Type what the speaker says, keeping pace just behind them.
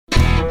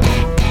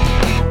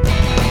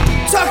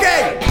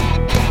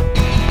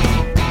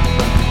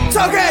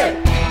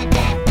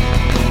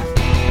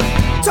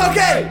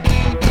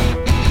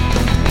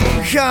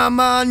Come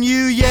on,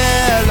 you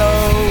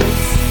yellows,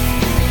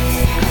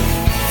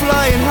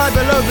 flying high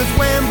below the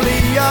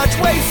Wembley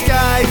archway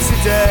sky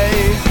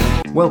today.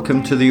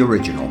 Welcome to The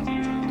Original,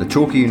 the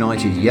Torquay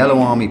United Yellow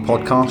Army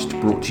podcast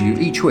brought to you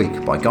each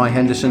week by Guy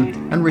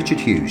Henderson and Richard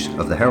Hughes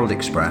of the Herald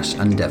Express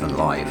and Devon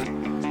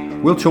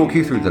Live. We'll talk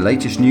you through the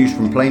latest news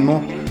from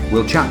Plainmoor,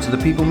 we'll chat to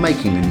the people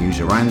making the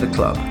news around the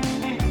club.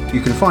 You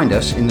can find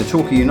us in the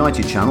Torquay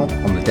United channel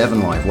on the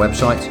Devon Live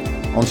website,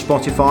 on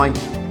Spotify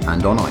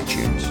and on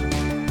iTunes.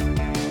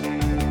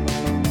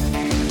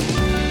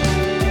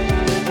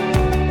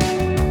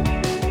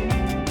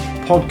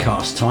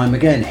 Podcast time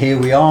again. Here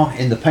we are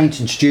in the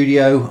Paynton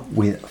studio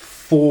with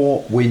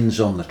 4 wins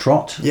on the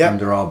trot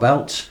under our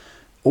belts.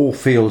 All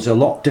feels a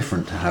lot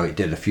different to how it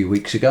did a few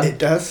weeks ago. It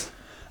does.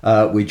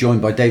 We're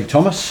joined by Dave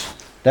Thomas.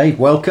 Dave,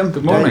 welcome.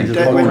 Good morning.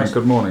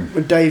 Good morning.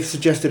 When Dave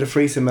suggested a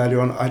threesome earlier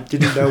on, I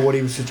didn't know what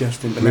he was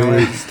suggesting, but now I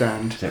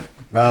understand.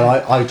 Well,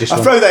 I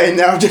throw that in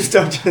there.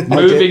 Just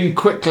moving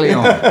quickly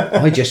on.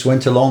 I just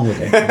went along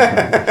with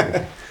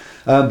it.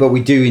 But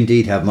we do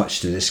indeed have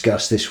much to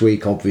discuss this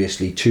week.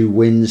 Obviously, 2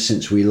 wins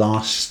since we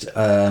last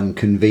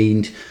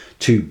convened.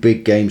 2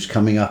 big games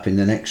coming up in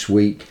the next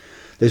week.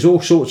 There's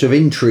all sorts of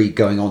intrigue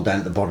going on down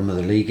at the bottom of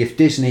the league. If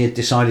Disney had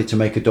decided to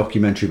make a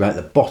documentary about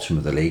the bottom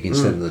of the league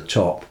instead of the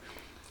top,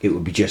 it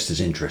would be just as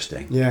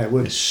interesting. Yeah, it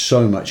would. There's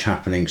so much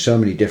happening, so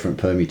many different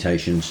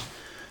permutations.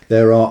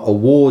 There are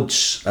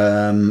awards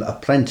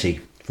aplenty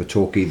for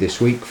Torquay this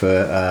week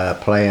for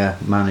player,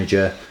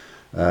 manager,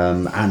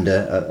 and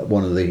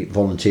one of the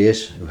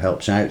volunteers who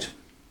helps out.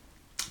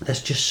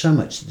 There's just so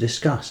much to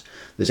discuss.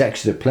 There's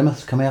Exeter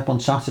Plymouth coming up on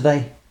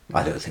Saturday.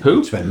 I don't think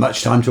we'll spend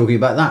much time talking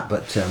about that,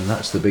 but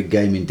that's the big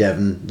game in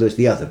Devon. There's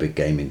the other big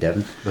game in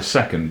Devon. The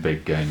second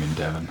big game in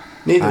Devon.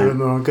 Neither of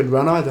them are on a good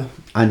run either.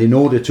 And in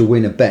order to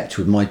win a bet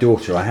with my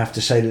daughter, I have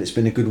to say that it's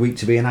been a good week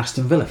to be an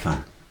Aston Villa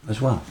fan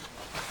as well.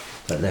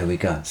 But there we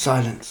go.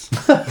 Silence.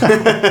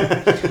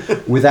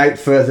 Without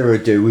further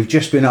ado, we've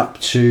just been up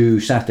to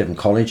South Devon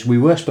College. We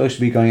were supposed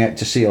to be going out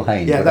to Seal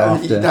Hayne. Yeah,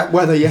 that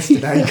weather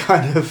yesterday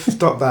kind of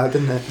stopped that,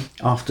 didn't it?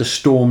 After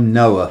Storm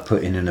Noah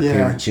put in an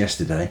appearance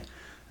yesterday,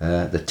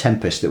 the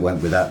tempest that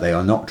went with that, they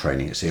are not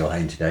training at Seal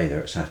Hayne today.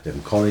 They're at South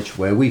Devon College,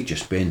 where we've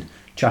just been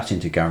chatting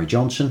to Gary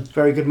Johnson.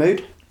 Very good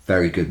mood.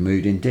 Very good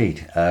mood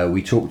indeed.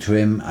 We talked to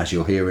him, as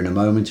you'll hear in a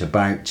moment,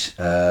 about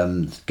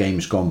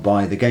games gone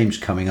by, the games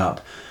coming up,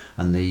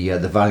 and the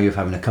value of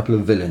having a couple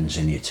of villains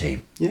in your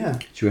team. Yeah.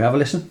 Should we have a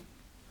listen?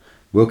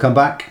 We'll come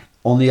back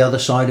on the other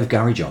side of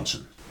Gary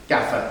Johnson.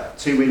 Gaffer,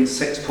 2 wins,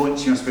 6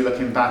 points. You must be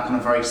looking back on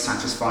a very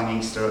satisfying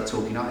Easter at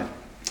Torquay United.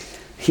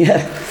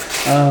 Yeah,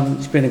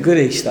 it's been a good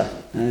Easter,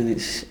 and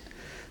it's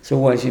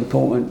always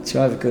important to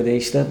have a good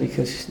Easter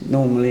because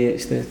normally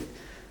it's a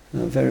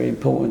very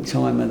important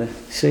time of the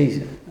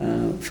season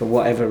for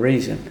whatever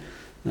reason.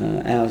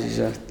 Ours is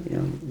a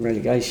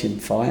relegation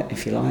fight,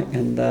 if you like,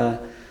 and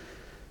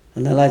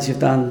the lads have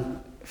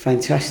done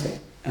fantastic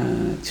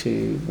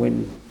to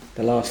win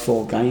the last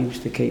 4 games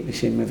to keep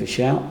us in with a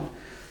shout,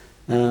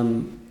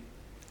 and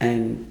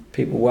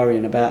people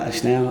worrying about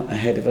us now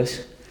ahead of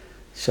us.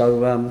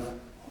 So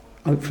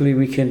hopefully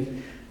we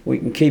can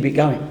keep it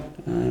going,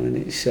 and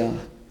it's and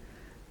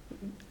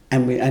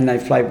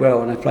they've played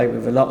well, and they've played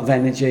with a lot of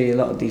energy, a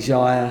lot of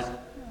desire,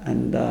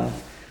 and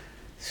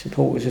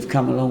supporters have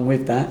come along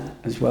with that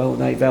as well.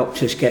 They've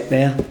helped us get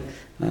there,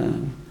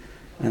 and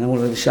all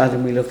of a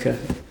sudden we look a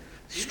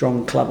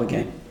strong club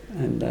again,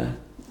 and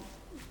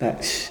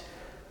that's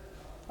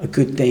a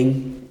good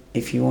thing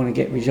if you want to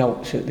get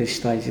results at this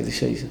stage of the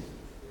season.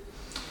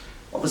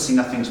 Obviously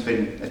nothing's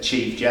been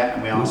achieved yet,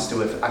 and we are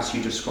still, as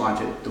you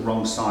described it, the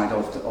wrong side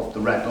of the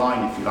red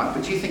line, if you like.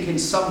 But do you think in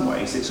some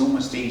ways it's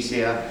almost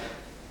easier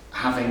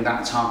having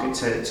that target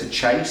to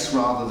chase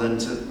rather than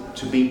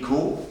to be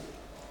caught?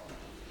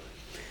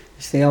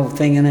 It's the old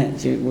thing,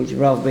 isn't it? Would you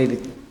rather be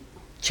the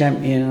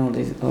champion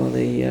or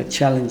the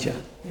challenger?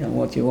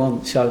 What do you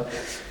want? So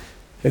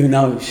who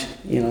knows?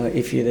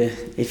 If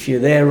you're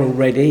there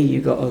already,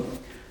 you've got to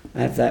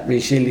have that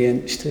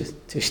resilience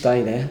to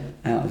stay there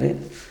out of it.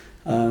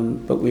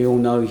 But we all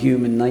know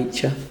human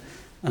nature.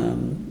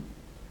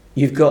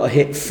 You've got to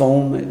hit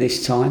form at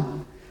this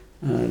time.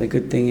 The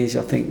good thing is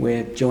I think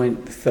we're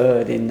joint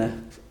 3rd in the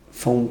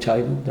form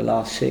table, the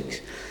last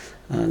 6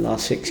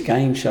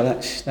 games, so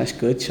that's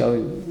good. So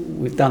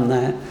we've done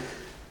that.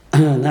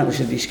 And that was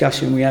a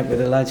discussion we had with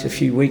the lads a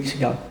few weeks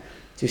ago,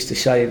 just to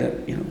say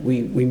that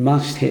we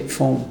must hit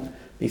form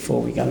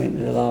before we go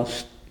into the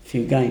last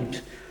few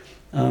games.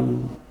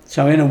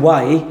 So in a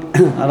way,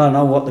 I don't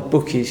know what the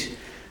bookies'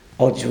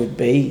 odds would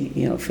be,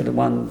 for the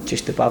one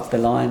just above the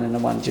line and the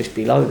one just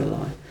below the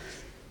line.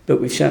 But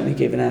we've certainly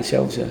given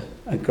ourselves a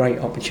great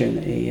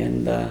opportunity,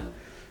 and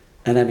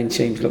having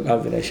teams look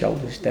over their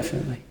shoulders,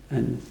 definitely.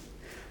 And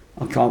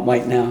I can't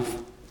wait now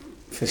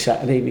for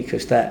Saturday,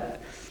 because that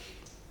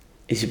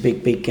is a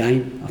big, big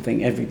game. I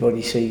think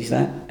everybody sees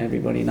that,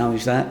 everybody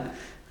knows that,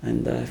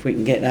 and if we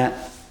can get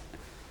that,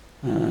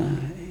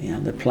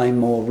 the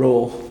Plainmoor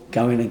Roar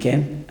going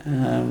again,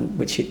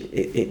 which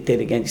it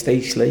did against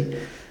Eastleigh,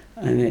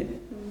 and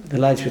the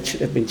lads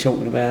have been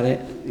talking about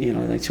it. You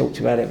know, they talked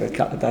about it for a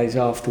couple of days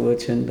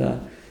afterwards, and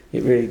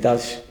it really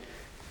does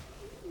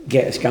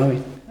get us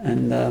going.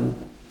 And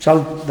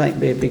so that'll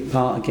be a big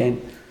part again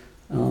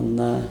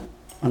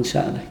on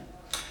Saturday.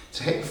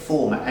 To hit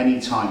form at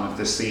any time of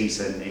the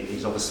season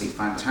is obviously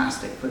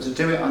fantastic, but to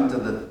do it under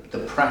the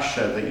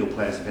pressure that your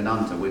players have been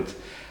under with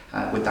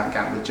that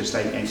gap with just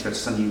 8 games to go,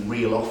 suddenly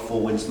reel off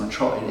 4 wins on the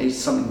trot, it is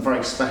something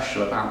very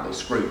special about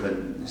this group,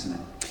 isn't it?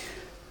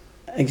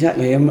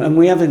 Exactly, and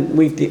I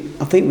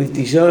think we've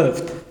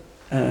deserved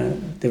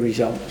the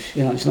results.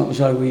 You know, it's not as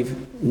though we've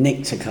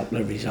nicked a couple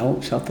of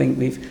results. I think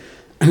we've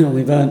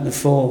earned the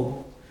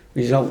 4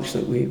 results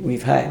that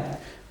we've had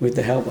with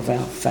the help of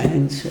our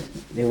fans,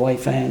 the away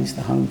fans,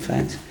 the home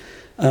fans,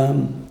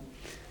 and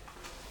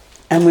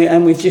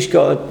we've just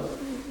got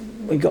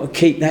to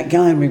keep that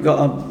going. We've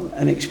got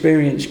an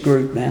experienced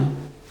group now,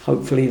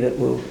 hopefully that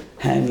will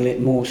handle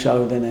it more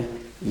so than a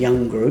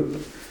young group,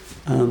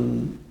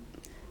 and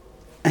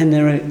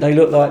they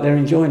look like they're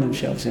enjoying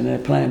themselves and they're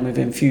playing with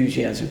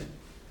enthusiasm,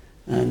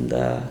 and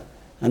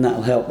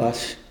that'll help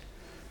us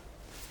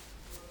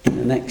in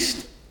the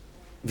next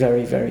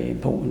very, very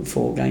important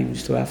 4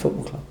 games to our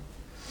football club.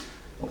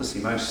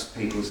 Obviously, most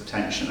people's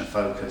attention are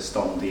focused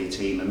on the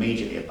team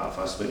immediately above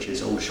us, which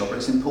is Aldershot, but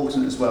it's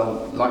important as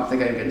well, like the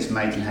game against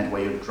Maidenhead,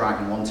 where you're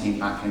dragging one team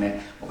back in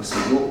it.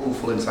 Obviously, York will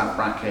fall into that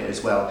bracket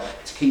as well.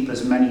 To keep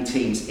as many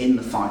teams in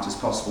the fight as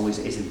possible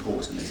is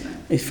important, isn't it?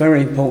 It's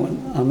very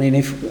important. I mean,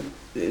 if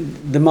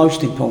the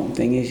most important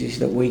thing is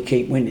that we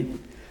keep winning.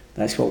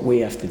 That's what we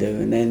have to do,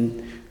 and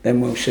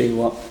then we'll see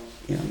what,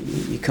 you know.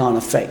 You can't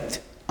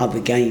affect other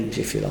games,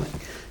 if you like.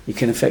 You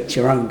can affect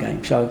your own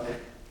game. So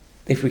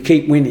if we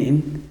keep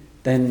winning,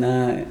 then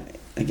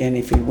again,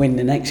 if we win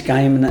the next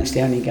game, and that's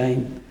the only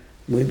game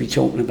we'll be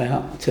talking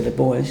about to the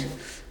boys,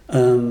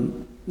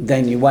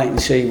 then you wait and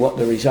see what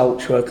the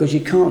results were, because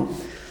you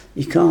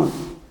can't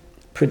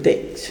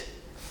predict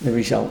the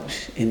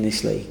results in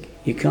this league.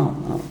 You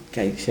can't. Like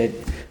Gateshead,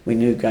 we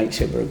knew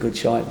Gateshead were a good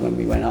side when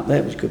we went up there.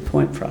 It was a good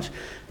point for us.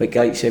 But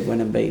Gateshead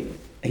went and beat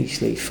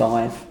Eastleigh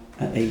 5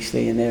 at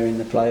Eastleigh, and they're in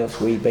the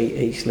playoffs. We beat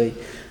Eastleigh.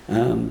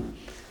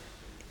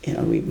 You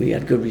know, we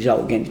had a good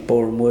result against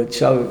Boreham Wood,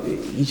 so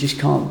you just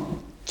can't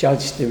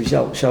judge the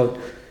result. So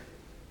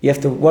you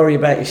have to worry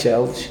about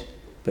yourselves,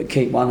 but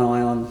keep one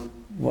eye on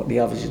what the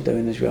others are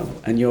doing as well.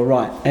 And you're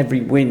right, every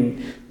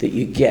win that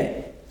you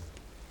get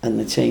and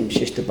the teams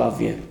just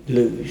above you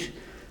lose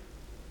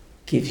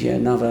gives you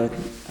another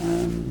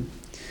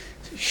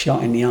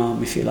shot in the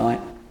arm, if you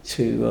like,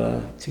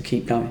 to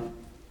keep going.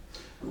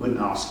 We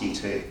wouldn't ask you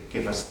to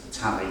give us the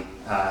tally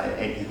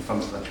in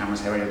front of the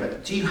cameras here,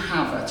 but do you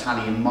have a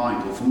tally in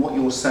mind, or from what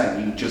you're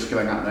saying, you're just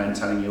going out there and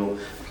telling your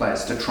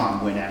players to try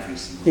and win every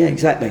single game? Yeah,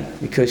 exactly.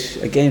 Because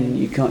again,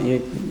 you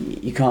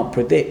can't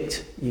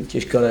predict. You've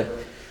just got to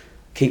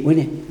keep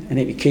winning, and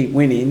if you keep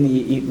winning,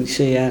 you can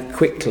see how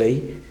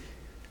quickly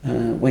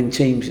when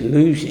teams are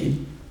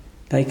losing,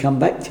 they come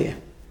back to you.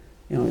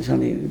 You know, it's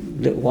only a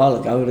little while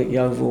ago that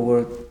Yeovil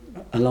were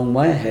a long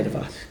way ahead of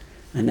us,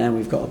 and now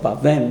we've got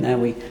above them. Now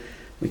we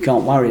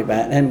can't worry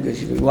about them,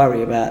 because if we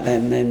worry about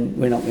them, then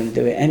we're not going to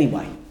do it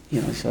anyway.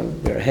 You know, so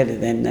we're ahead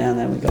of them now.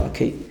 Now we've got to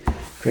keep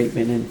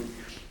creeping and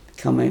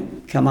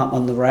come up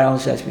on the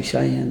rails, as we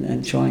say,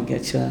 and try and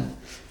get a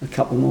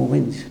couple more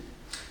wins.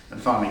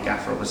 And finally,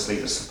 Gaffer, obviously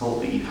the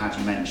support that you've had,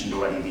 you mentioned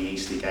already the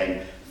Eastleigh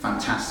game,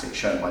 fantastic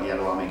show by the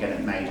Yellow Army again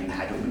at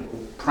Maidenhead.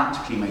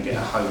 Practically made it a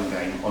home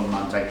game on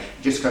Monday.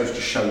 It just goes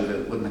to show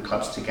that when the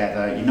club's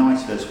together,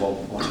 united as well,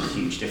 what a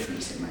huge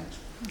difference it makes.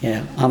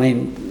 Yeah, I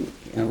mean,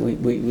 you know,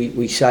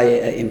 we say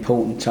it at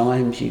important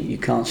times. You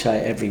can't say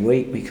it every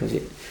week, because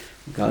it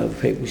will go over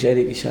people's head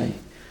if you say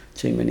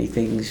too many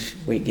things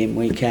week in,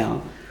 week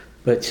out.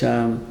 But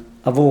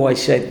I've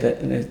always said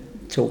that the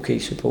Torquay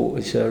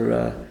supporters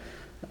are,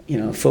 you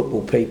know,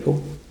 football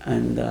people,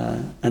 and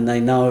they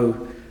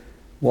know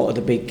what are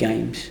the big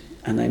games,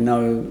 and they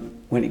know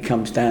when it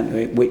comes down to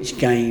it which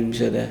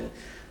games are the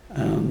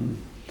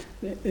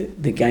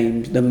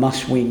games, the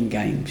must-win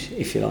games,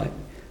 if you like.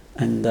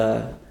 And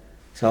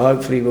so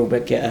hopefully we'll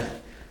get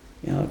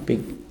a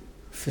big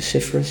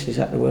vociferous, is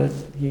that the word?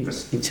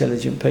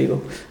 Intelligent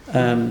people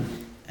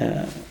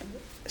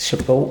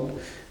support.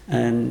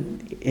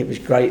 And it was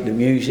great, the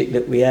music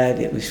that we had,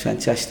 it was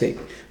fantastic.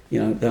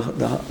 You know,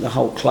 the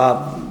whole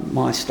club,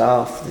 my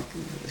staff,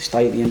 the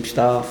stadium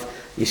staff,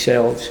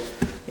 yourselves,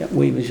 yeah,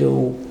 we was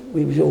all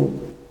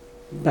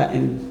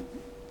batting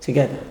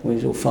together. We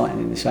was all fighting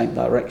in the same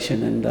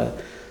direction, and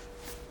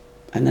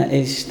that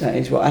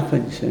is what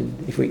happens.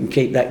 And if we can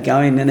keep that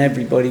going, then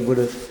everybody would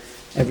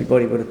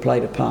have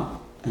played a part,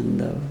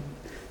 and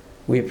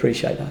we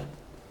appreciate that.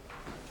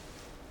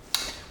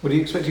 What are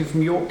you expecting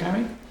from York,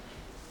 Gary?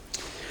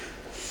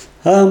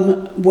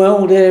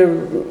 Well,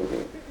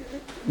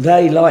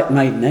 they like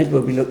Maidenhead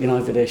will be looking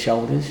over their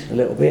shoulders a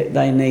little bit.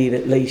 They need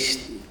at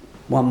least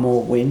one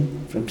more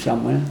win from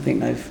somewhere. I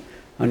think they've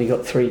only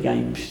got 3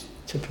 games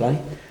to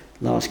play.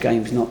 Last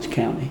game's Notts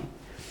County,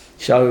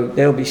 so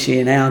they'll be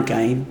seeing our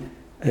game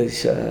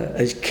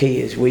as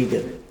key as we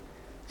do.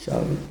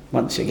 So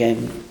once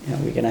again,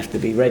 we're going to have to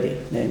be ready.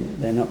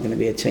 They're not going to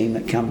be a team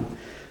that come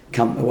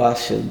to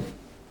us and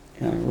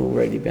we're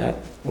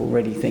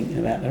already thinking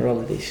about their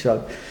holidays.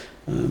 So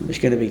it's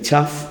going to be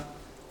tough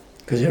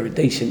because they're a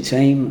decent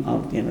team.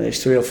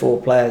 There's 3 or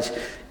 4 players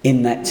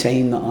in that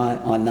team that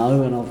I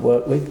know and I've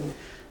worked with,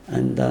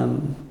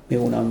 and we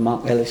all know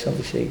Mark Ellis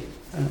obviously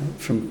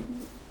from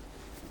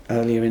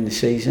earlier in the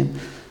season,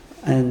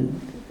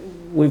 and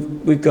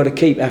we've got to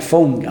keep our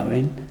form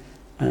going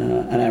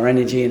and our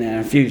energy and our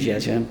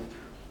enthusiasm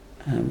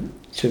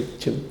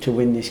to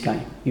win this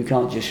game. You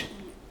can't just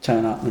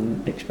turn up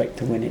and expect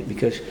to win it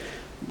because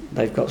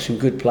they've got some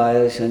good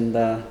players, and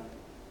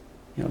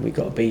we've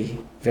got to be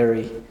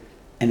very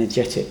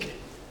energetic.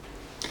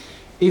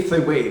 If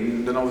they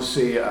win, then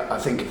obviously I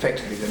think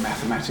effectively they're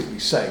mathematically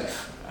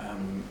safe.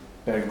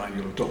 Bearing in mind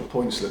you'll have dropped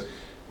points. Do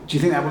you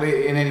think that will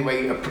in any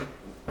way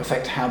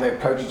affect how they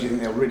approach it? Do you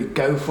think they'll really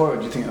go for it, or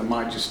do you think they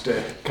might just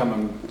come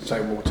and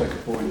say, well, we'll take a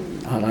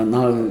point? I don't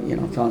know.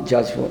 I can't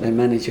judge what their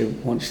manager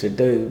wants to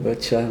do,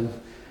 but I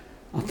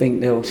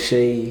think they'll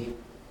see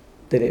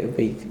that it would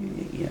be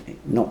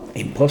not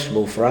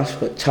impossible for us,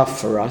 but tough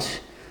for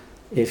us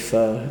if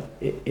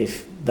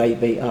they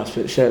beat us.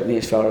 But certainly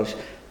as far as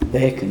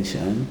they're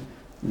concerned,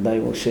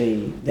 they will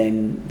see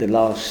then the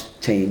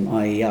last team,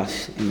 i.e.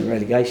 us, in the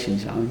relegation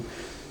zone,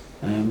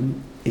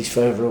 is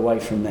further away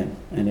from them,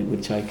 and it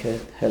would take a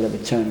hell of a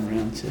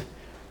turnaround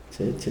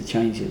to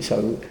change it.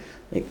 So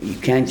you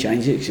can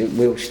change it because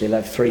we'll still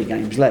have 3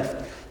 games left.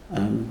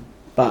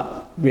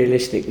 But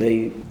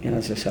realistically,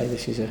 as I say,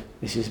 this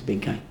is a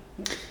big game.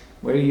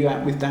 Where are you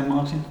at with Dan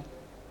Martin?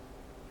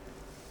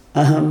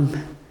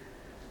 Dan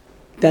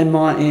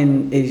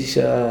Martin is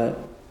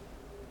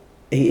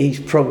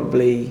he's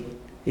probably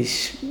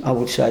I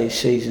would say his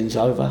season's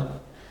over.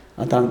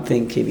 I don't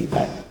think he'll be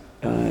back.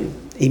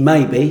 He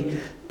may be,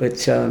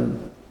 but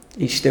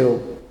he's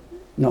still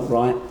not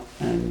right,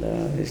 and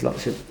there's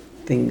lots of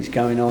things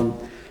going on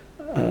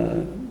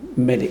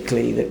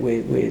medically that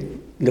we're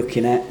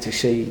looking at to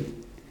see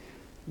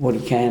what he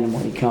can and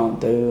what he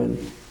can't do, and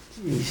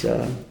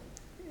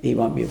he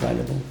won't be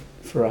available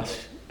for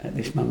us at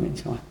this moment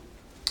in time.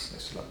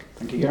 Best of luck.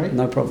 Thank you, Gary.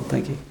 No problem,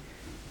 thank you.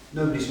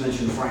 Nobody's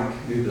mentioned Frank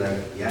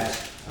Nublé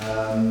yet.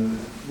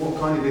 What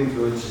kind of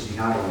influence has he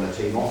had on the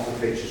team off the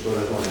pitch as well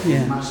as on it?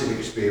 Yeah. Massive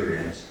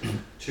experience,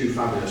 2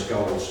 fabulous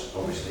goals,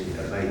 obviously,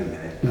 at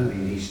Maidenhead. I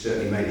mean, he's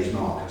certainly made his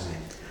mark, hasn't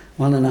he?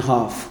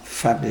 1.5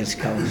 fabulous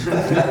goals.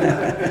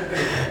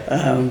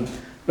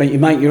 But you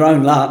make your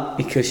own luck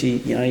because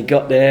he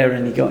got there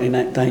and he got in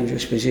that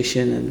dangerous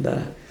position, and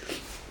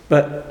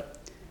but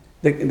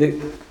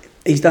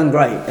he's done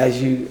great,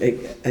 as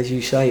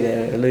you say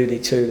there,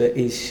 alluded to, that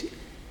he's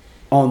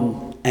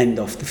on and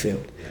off the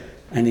field,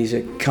 and he's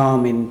a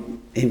calming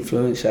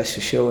influence, that's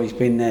for sure. He's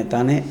been there,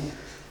 done it.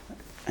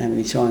 How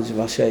many times have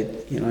I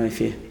said,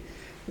 if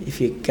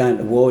you're going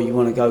to war, you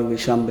want to go with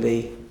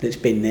somebody that's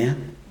been there,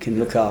 can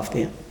look after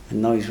you,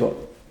 and knows what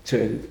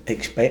to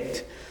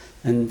expect.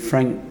 And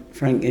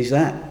Frank is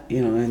that,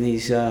 and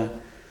he's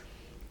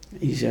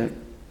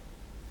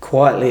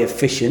quietly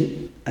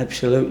efficient,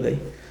 absolutely,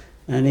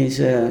 and he's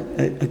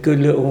a good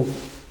little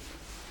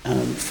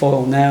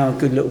foil now, a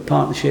good little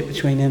partnership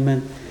between him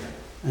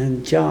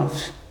and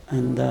Jarves,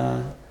 and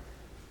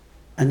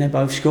they're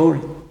both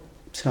scoring.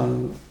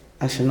 So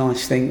that's a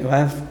nice thing to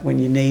have when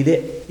you need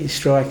it. Your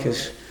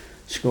strikers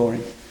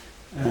scoring.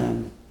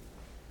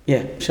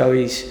 So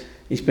he's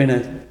been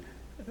a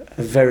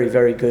very,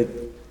 very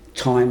good,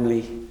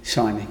 timely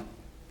signing.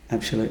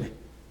 Absolutely.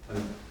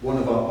 One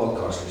of our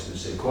podcast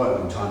listeners said quite a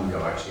long time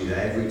ago, actually,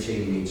 that every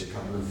team needs a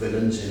couple of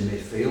villains in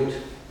midfield.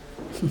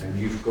 And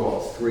you've got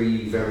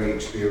 3 very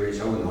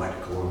experienced, I wouldn't like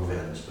to call them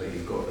villains, but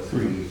you've got the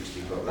 3,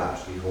 you've got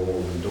Lapsley, Hall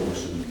and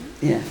Dawson.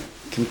 Yeah,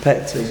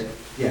 competitors.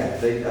 Yeah,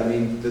 the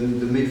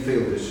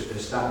midfielders,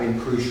 has that been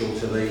crucial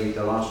to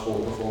the last 4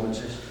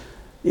 performances?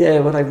 Yeah,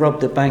 well, they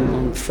robbed the bank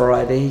on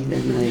Friday,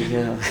 then they...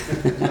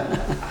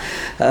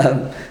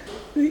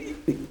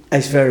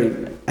 it's very,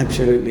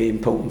 absolutely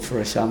important for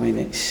us. I mean,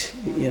 it's,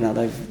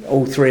 they've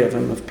all 3 of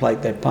them have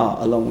played their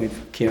part, along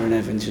with Kieran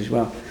Evans as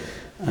well.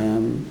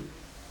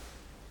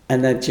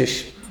 And they're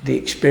just, the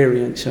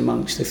experience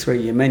amongst the 3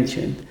 you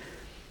mentioned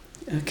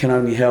can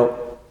only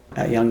help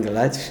our younger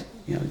lads,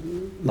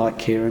 like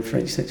Kieran, for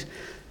instance,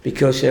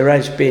 because there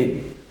has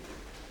been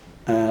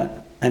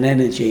an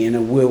energy and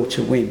a will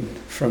to win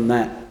from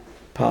that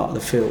part of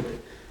the field,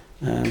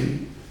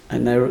 and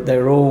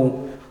they're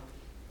all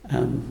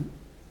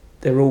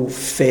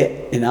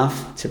fit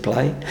enough to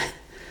play,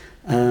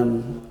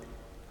 and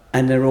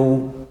they're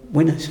all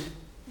winners.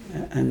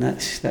 And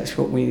that's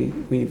what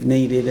we've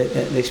needed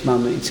at this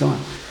moment in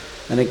time.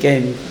 And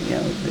again,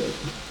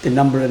 the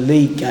number of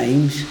league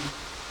games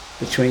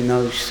between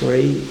those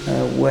 3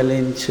 well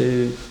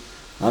into,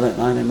 I don't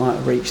know, they might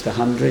have reached the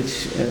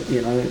hundreds.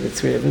 The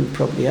 3 of them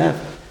probably have.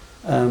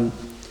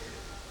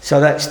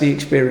 So that's the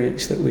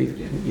experience that we've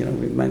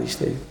managed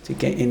to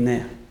get in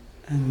there,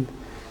 and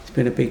it's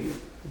been a big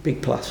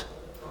plus.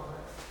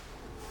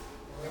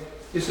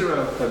 Is there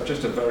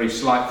just a very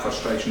slight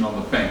frustration on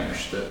the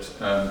bench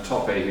that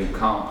Torquay, who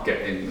can't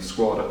get in the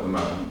squad at the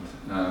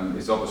moment,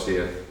 is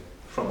obviously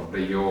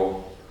probably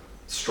your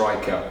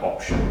striker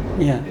option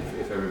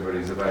if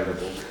everybody's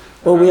available?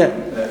 Well,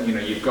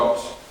 you've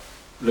got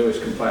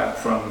Lewis can play up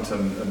front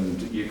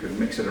and you can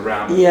mix it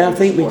around. Yeah, I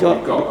think you've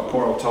got a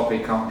poor old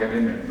Torquay can't get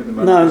in it with the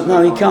moment.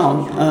 No, he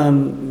can't.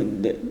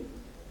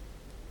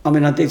 I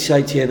mean, I did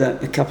say to you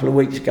that a couple of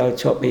weeks ago,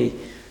 Torquay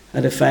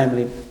had a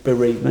family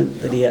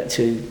bereavement that he had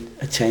to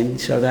attend,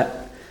 so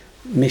that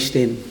missed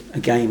him a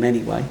game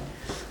anyway.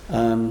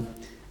 And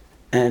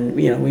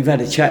we've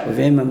had a chat with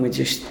him, and we're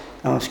just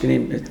asking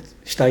him to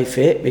stay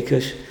fit,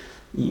 because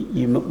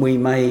we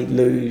may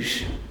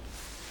lose.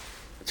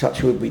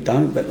 Touch wood, we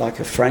don't. But like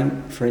a Frank,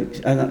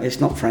 it's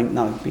not Frank,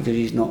 no, because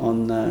he's not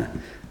on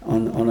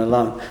a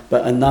loan.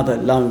 But another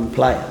loan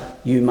player,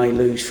 you may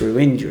lose through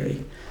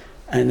injury,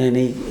 and then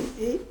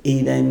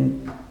he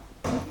then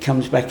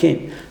comes back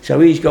in. So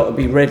he's got to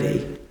be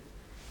ready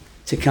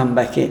to come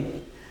back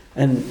in.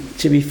 And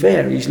to be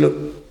fair, he's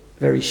looked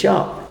very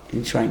sharp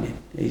in training.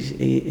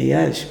 He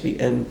has,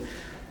 and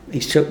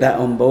he's took that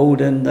on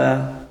board, and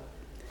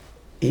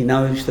he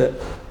knows that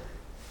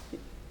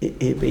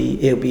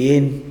he'll be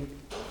in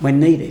when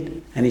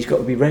needed, and he's got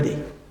to be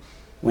ready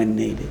when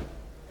needed,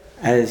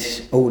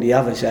 as all the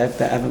others have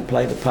that haven't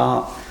played a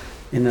part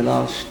in the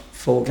last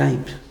 4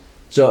 games.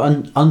 So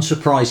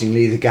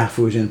unsurprisingly, the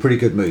gaffer was in a pretty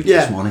good mood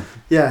this morning.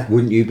 Yeah.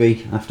 Wouldn't you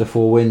be after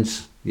 4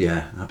 wins?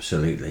 Yeah,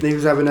 absolutely. He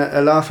was having a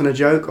laugh and a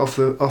joke off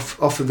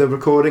of the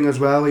recording as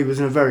well. He was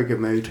in a very good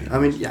mood. I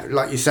mean, yeah,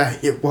 like you say,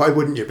 why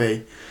wouldn't you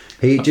be?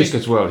 I think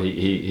as well,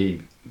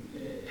 it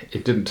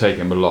didn't take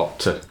him a lot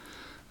to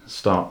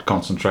start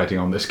concentrating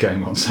on this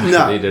game on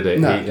Saturday, did it?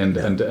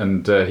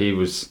 No. He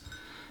was.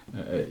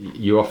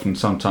 You often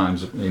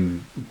sometimes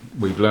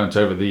we've learnt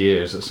over the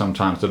years that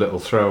sometimes the little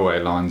throwaway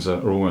lines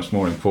are almost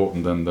more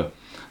important than the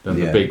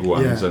big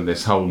ones, and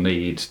this whole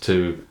need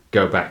to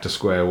go back to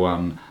square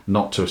one,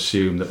 not to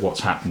assume that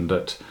what's happened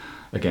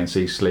against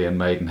Eastleigh and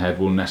Maidenhead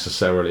will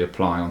necessarily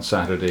apply on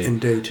Saturday.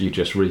 Indeed. You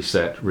just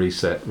reset,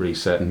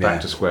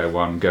 back to square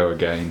one, go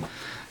again.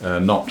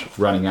 Not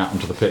running out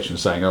onto the pitch and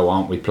saying, "Oh,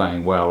 aren't we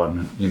playing well?"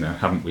 and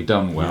haven't we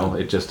done well?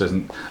 It just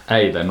isn't.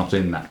 They're not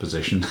in that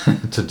position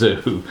to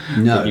do.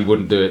 No, you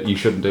wouldn't do it. You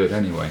shouldn't do it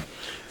anyway.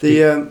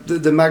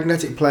 The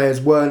magnetic players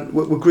were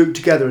grouped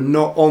together and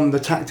not on the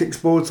tactics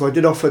board. So I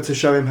did offer to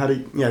show him how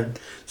to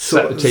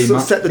set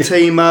the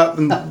team up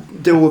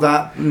and do all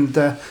that. And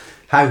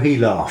how he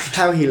laughed.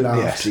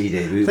 Yes, he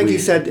did. I think he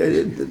said,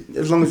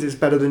 as long as it's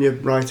better than your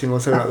writing or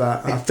something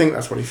like that. I think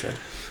that's what he said.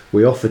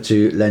 We offered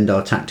to lend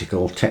our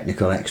technical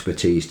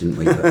expertise, didn't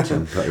we?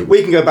 But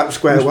we can go back to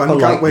square one,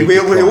 can't we?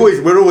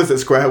 We're always at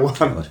square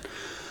one.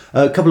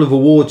 A couple of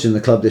awards in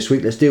the club this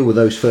week. Let's deal with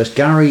those first.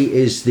 Gary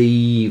is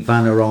the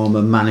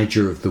Vanarama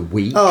Manager of the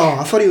Week. Oh,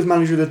 I thought he was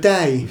Manager of the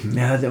Day.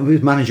 No, he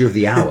was Manager of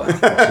the Hour,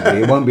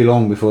 possibly. It won't be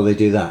long before they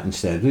do that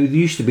instead. It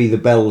used to be the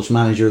Bells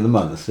Manager of the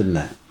Month, didn't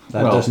it?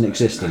 That doesn't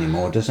exist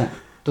anymore, does it?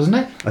 Doesn't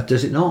it?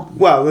 Does it not?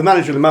 Well, the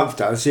Manager of the Month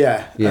does,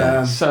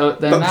 yeah. So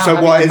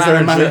why is there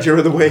a Manager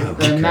of the Week?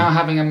 They're now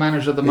having a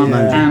Manager of the Month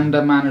and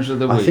a Manager of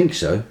the Week. I think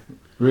so.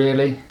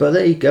 Really? But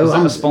there you go. Is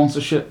that a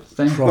sponsorship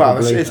thing?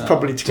 Probably. Well, it's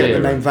probably to get the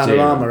name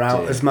Vanarama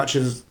out as much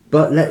as...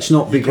 But let's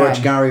not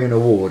begrudge Gary an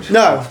award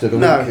after the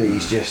week that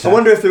he's just had. I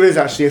wonder if there is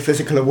actually a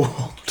physical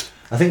award.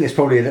 I think there's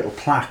probably a little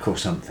plaque or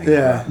something.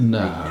 Yeah.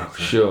 No,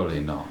 surely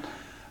not.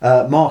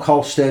 Mark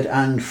Halstead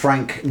and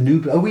Frank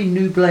Nuble. Are we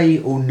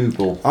Nuble or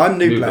Nuble? I'm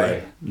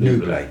Nuble.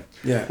 Nuble.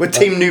 Yeah, we're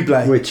Team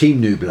Nuble. We're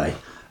Team Nuble.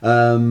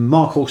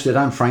 Mark Halstead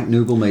and Frank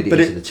Nuble made it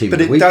into the team of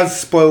the week. But it does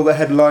spoil the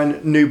headline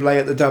Nuble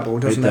at the double,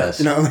 doesn't it? It does.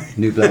 You know what I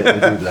mean? Nuble at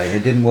the double.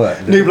 It didn't work.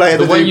 Nuble at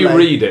the way you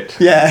read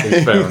it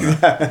is fair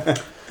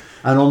enough.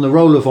 And on the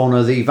roll of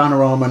honour, the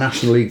Vanarama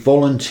National League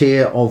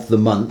Volunteer of the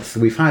Month.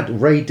 We've had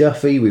Ray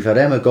Duffy, we've had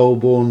Emma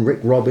Goldborn, Rick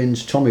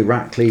Robbins, Tommy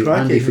Rackley,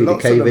 Andy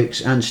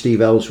Fidakovics and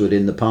Steve Ellswood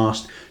in the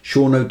past.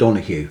 Sean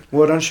O'Donoghue.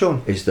 Well done,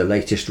 Sean. Is the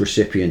latest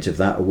recipient of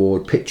that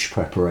award, pitch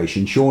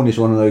preparation. Sean is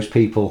one of those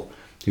people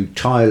who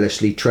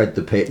tirelessly tread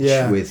the pitch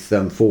with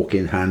fork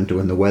in hand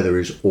when the weather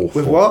is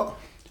awful. With what?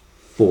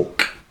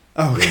 Fork.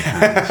 Oh,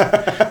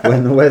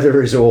 when the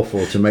weather is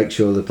awful, to make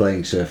sure the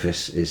playing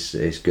surface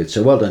is good.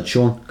 So well done,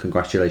 Sean.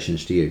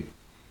 Congratulations to you.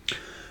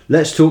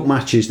 Let's talk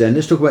matches then.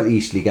 Let's talk about the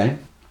Eastleigh game.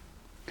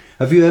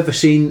 Have you ever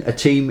seen a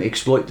team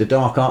exploit the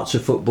dark arts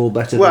of football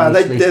better than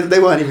Eastleigh? Well, they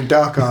weren't even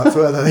dark arts,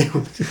 were they?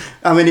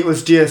 I mean, it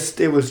was just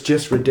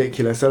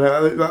ridiculous.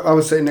 I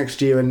was sitting next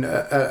to you, and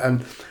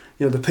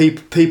the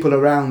people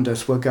around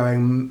us were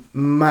going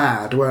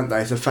mad, weren't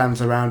they? The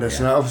fans around us,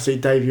 and obviously,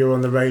 Dave, you're on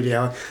the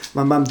radio.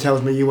 My mum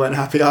tells me you weren't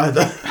happy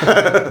either.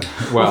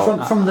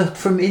 Well,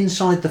 from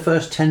inside the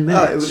first 10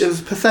 minutes, it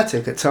was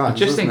pathetic at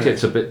times. I just think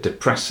it's a bit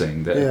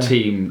depressing that a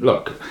team.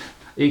 Look,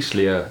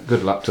 Eastleigh,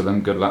 good luck to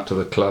them, good luck to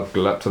the club,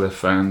 good luck to their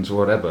fans,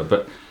 whatever.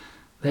 But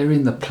they're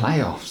in the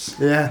playoffs.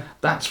 Yeah,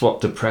 that's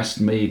what depressed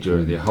me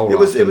during the whole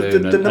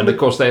afternoon. And of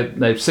course,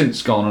 they've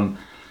since gone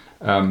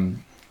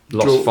and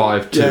lost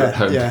 5-2 at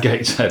home to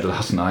Gateshead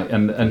last night.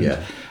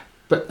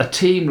 But a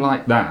team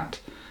like that,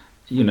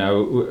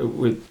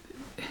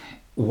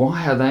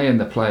 why are they in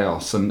the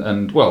playoffs?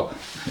 And well,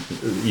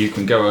 you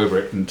can go over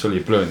it until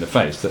you're blue in the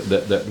face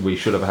that we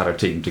should have had a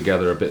team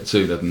together a bit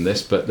sooner than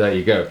this. But there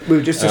you go. We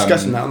were just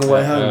discussing that on the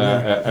way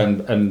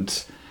home.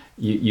 And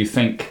you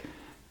think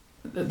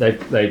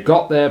they've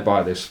got there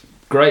by this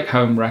great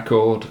home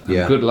record.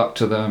 And good luck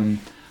to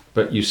them.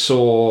 But you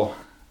saw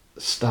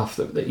stuff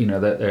that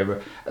they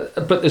were.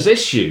 But there's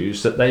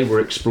issues that they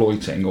were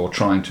exploiting or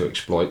trying to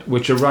exploit,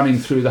 which are running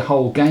through the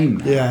whole game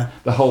now. Yeah.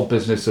 The whole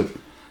business of,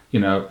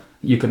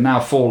 you can now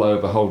fall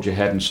over, hold your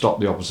head, and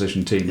stop the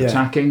opposition team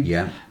attacking.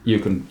 Yeah. You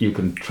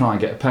can try and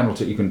get a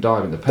penalty. You can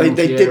dive in the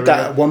penalty They did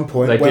that at one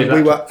point when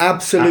we were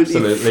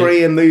absolutely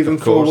free and moving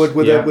forward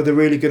with a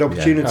really good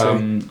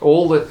opportunity.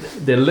 All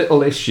the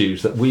little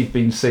issues that we've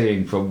been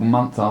seeing for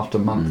month after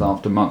month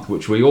after month,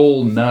 which we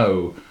all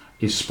know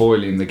is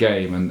spoiling the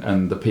game,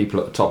 and the people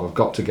at the top have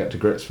got to get to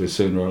grips with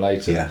sooner or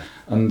later. Yeah.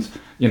 And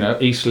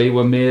Eastleigh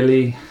were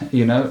merely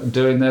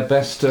doing their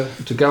best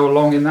to go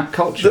along in that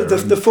culture.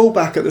 The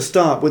fullback at the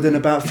start, within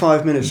about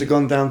 5 minutes, had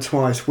gone down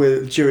twice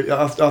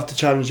after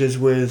challenges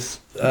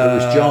with it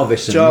was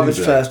Jarvis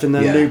first, and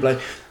then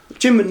Newbley.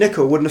 Jim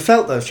McNichol wouldn't have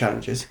felt those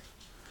challenges.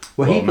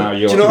 Well, do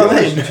you know what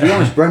I mean? To be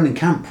honest, Brendan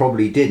Camp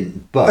probably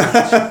didn't.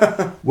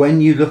 But when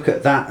you look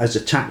at that as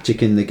a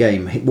tactic in the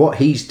game, what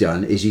he's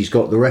done is he's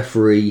got the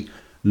referee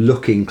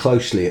looking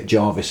closely at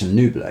Jarvis and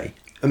Newbley.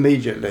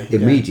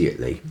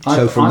 Immediately.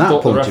 So from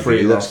that point of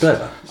view, that's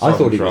clever. I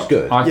thought he was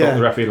good. I thought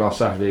the referee last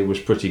Saturday was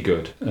pretty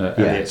good.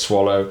 Elliot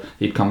Swallow,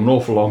 he'd come an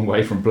awful long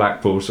way from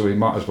Blackpool, so he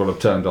might as well have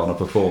turned on a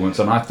performance.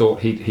 And I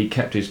thought he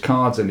kept his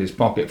cards in his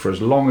pocket for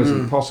as long as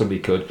he possibly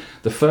could.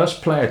 The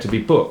first player to be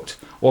booked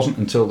wasn't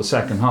until the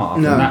second half,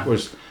 and that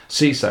was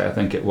Cisse, I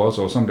think it was,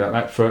 or something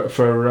like that,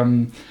 for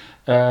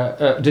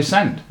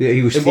dissent. Yeah,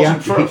 he was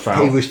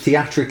he was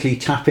theatrically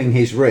tapping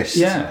his wrist.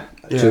 Yeah.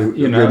 To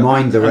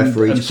remind the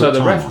referee to so put the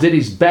time ref on. did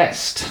his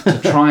best to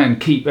try and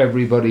keep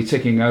everybody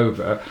ticking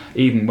over,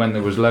 even when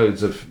there was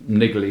loads of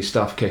niggly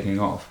stuff kicking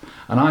off.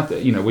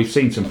 And we've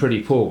seen some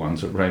pretty poor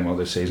ones at Raymore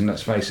this season,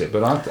 let's face it,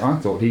 but I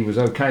thought he was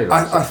okay.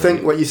 I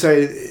think what you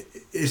say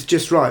is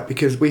just right,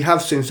 because we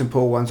have seen some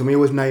poor ones and we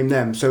always name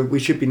them, so we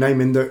should be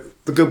naming the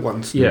good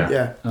ones. And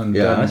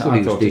I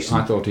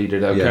thought he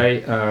did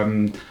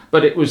okay.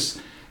 But it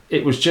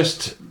was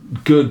just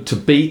good to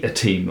beat a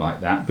team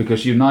like that,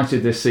 because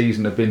United this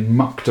season have been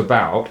mucked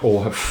about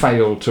or have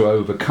failed to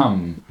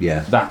overcome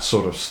that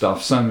sort of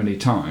stuff so many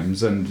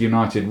times, and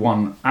United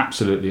won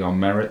absolutely on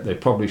merit. They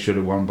probably should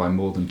have won by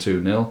more than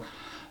 2-0,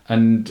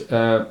 and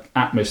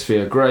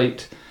atmosphere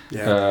great.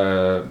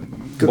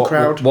 Good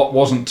crowd. What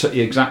wasn't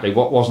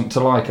to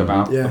like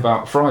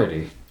about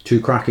Friday?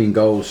 2 cracking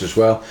goals as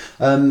well.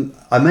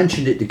 I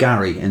mentioned it to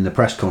Gary in the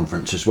press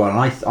conference as well, and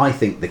I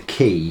think the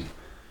key,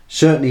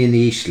 certainly in the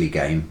Eastleigh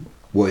game,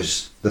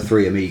 was the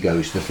 3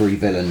 amigos, the 3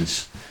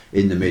 villains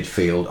in the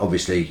midfield.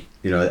 Obviously,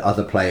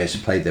 other players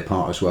played their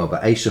part as well,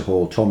 but Asa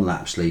Hall, Tom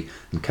Lapsley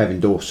and Kevin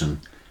Dawson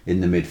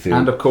in the midfield.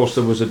 And of course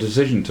there was a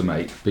decision to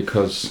make,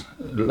 because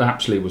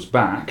Lapsley was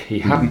back. He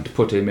hadn't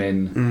put him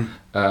in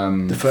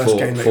the first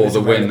game for the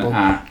win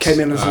at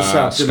came in as a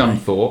sub,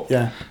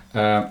 Scunthorpe.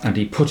 And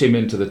he put him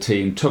into the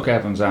team, took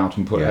Evans out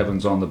and put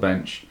Evans on the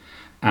bench.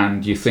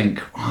 And you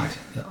think, are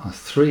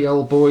 3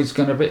 old boys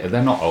going to be?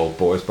 They're not old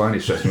boys by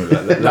any stretch.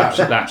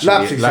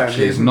 Lapsley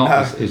is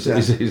not.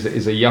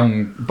 Is a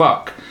young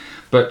buck.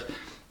 But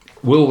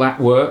will that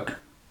work?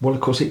 Well,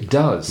 of course it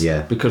does.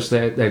 Yeah. Because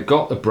they've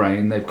got the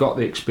brain, they've got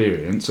the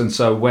experience, and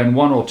so when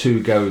 1 or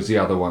 2 goes, the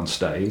other one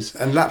stays.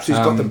 And Lapsley's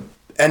got the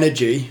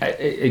energy.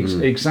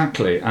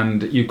 Exactly.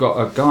 And you've got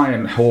a guy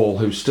in Hall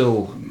who's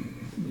still.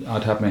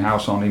 I'd have my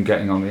house on him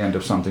getting on the end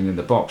of something in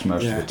the box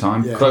most of the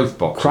time. Both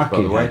boxes,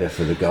 cracking by the way. header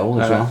for the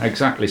goal as well.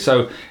 Exactly.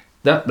 So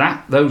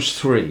those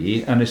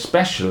 3, and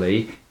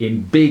especially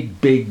in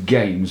big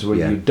games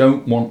where you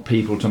don't want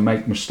people to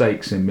make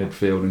mistakes in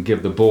midfield and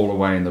give the ball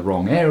away in the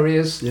wrong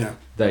areas.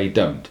 They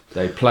don't.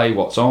 They play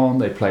what's on.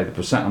 They play the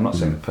percent. I'm not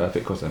saying they're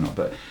perfect, because they're not.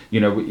 But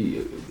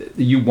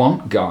you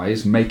want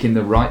guys making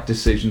the right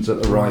decisions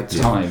at the right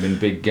time in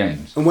big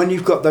games. And when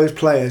you've got those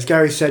players,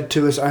 Gary said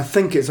to us, I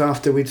think it's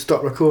after we'd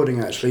stopped recording.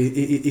 Actually,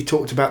 he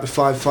talked about the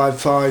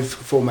 5-5-5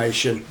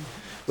 formation,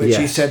 which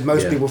he said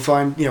most people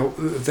find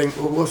think,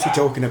 well, what's he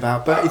talking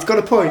about? But he's got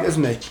a point,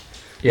 hasn't he?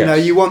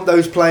 Yes. You want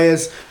those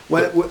players.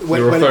 You're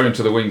referring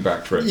to the wing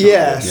back trick.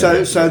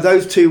 So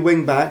those 2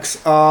 wing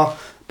backs are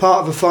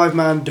part of a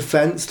 5-man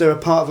defence. They're a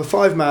part of a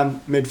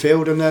 5-man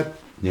midfield, and they're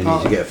you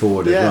need to get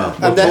forward as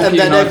well. And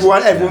then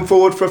everyone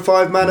forward for a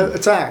 5-man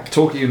attack.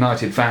 Torquay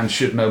United fans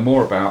should know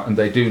more about, and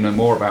they do know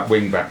more about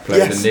wing back play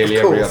than nearly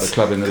every other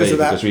club in the league,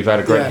 because we've had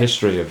a great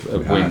history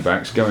of wing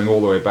backs going all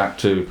the way back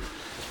to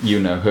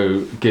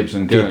who, Gibbs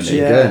and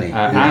Gurney,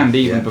 and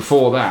even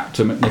before that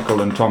to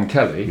McNichol and Tom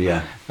Kelly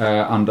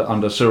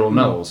under Cyril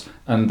Knowles.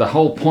 And the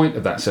whole point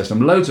of that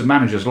system, loads of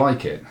managers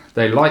like it.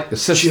 They like the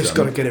system, just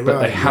got to get it but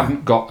right, they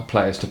haven't got the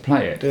players to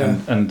play it.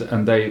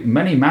 And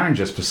many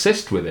managers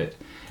persist with it,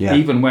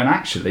 even when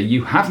actually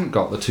you haven't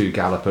got the 2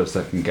 gallopers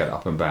that can get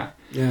up and back.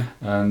 Yeah.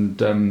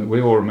 And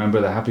we all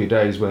remember the happy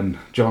days when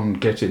John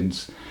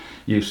Gittins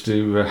used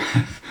to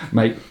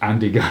make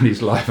Andy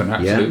Gunny's life an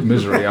absolute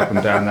misery up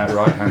and down that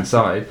right-hand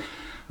side,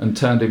 and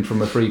turned him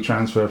from a free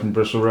transfer from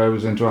Bristol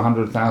Rovers into a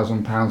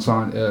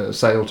 £100,000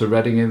 sale to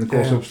Reading in the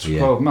course of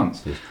 12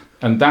 months. Yeah.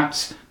 And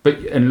but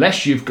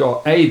unless you've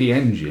got A, the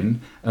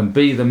engine, and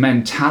B, the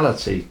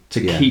mentality to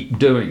keep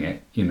doing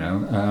it, do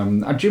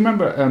you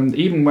remember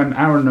even when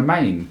Aaron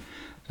Nemain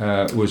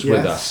was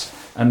with us,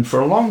 and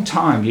for a long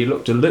time he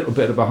looked a little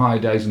bit of a high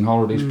days and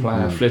holidays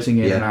player, flitting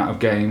in and out of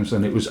games,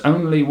 and it was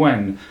only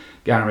when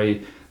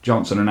Gary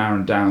Johnson and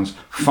Aaron Downs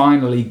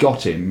finally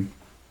got him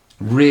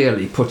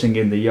really putting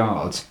in the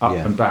yards up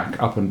and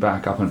back, up and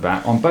back, up and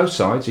back on both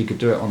sides. He could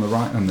do it on the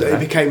right and the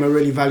left. He became a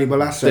really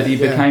valuable asset. That he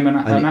became an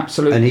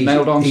absolute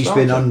nailed-on starter. He's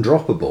been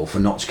undroppable for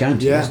Notts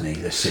County, hasn't he?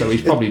 This season. So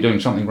he's probably doing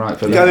something right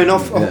for them. Going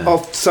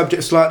off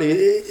subject slightly,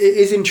 it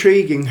is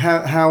intriguing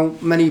how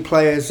many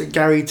players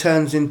Gary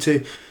turns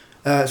into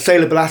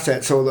saleable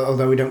assets,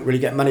 although we don't really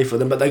get money for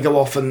them, but they go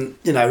off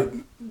and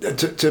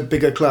to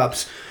bigger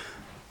clubs.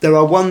 There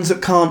are ones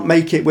that can't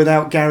make it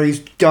without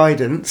Gary's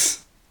guidance.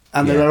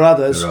 And there are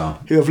others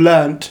who have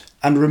learnt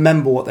and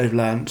remember what they've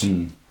learnt.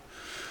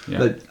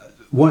 But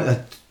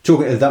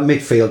talking of that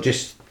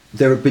midfield,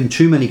 there have been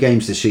too many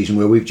games this season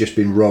where we've just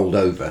been rolled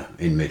over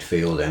in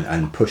midfield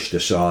and pushed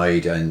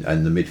aside,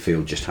 and the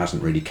midfield just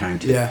hasn't really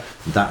counted. Yeah.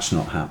 That's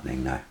not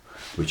happening now.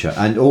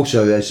 And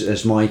also,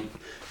 as my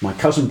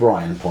cousin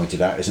Brian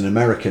pointed out, as an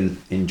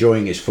American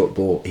enjoying his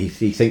football, he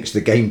thinks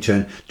the game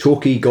turned.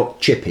 Torquay got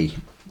chippy.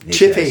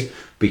 Chippy.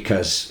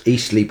 Because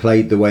Eastleigh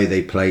played the way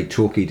they played,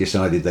 Torquay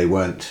decided they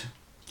weren't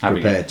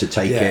prepared to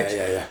take it.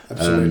 Yeah,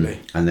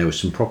 absolutely. And there was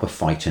some proper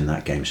fight in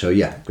that game. So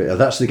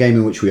that's the game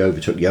in which we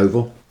overtook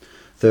Yeovil.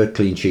 3rd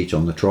clean sheet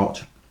on the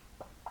trot.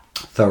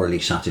 Thoroughly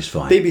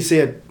satisfying. BBC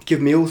had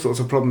given me all sorts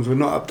of problems with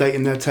not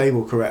updating their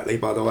table correctly,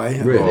 by the way.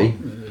 Really?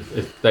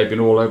 They've been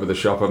all over the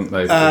shop, haven't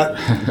they?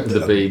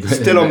 The Beeb.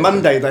 Still on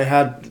Monday, they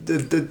had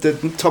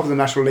the top of the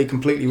National League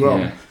completely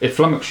wrong. Yeah. It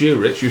flummoxed you,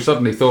 Rich. You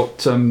suddenly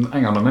thought,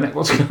 hang on a minute,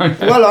 what's going on?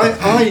 Well,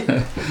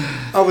 I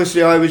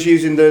obviously I was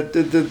using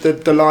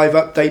the live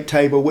update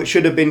table, which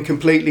should have been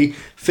completely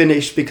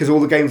finished because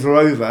all the games were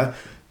over,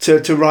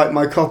 to write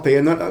my copy,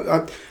 and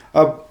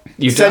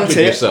You sent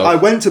it. Yourself. I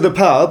went to the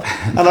pub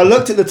and I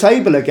looked at the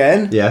table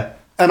again. Yeah.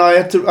 And I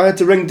had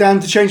to ring down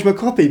to change my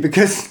copy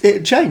because it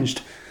had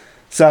changed.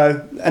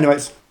 So anyway,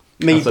 it's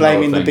me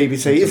blaming the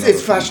BBC.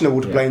 It's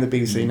fashionable to blame the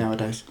BBC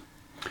nowadays.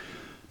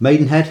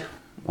 Maidenhead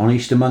on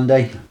Easter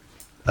Monday.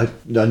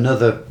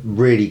 Another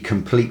really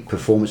complete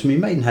performance. I mean,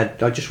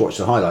 Maidenhead, I just watched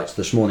the highlights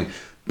this morning.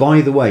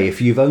 By the way,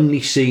 if you've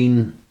only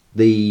seen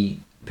the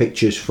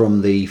pictures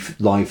from the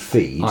live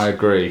feed, I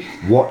agree,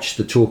 watch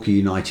the Torquay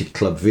United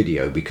Club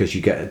video, because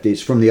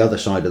it's from the other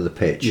side of the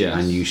pitch,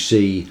 and you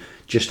see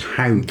just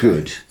how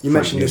good. You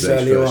mentioned this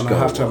earlier on. I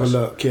have to have a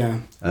look.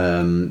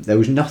 There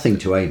was nothing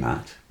to aim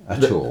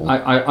at all.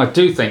 I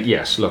do think,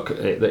 yes, look,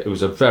 it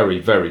was a very,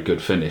 very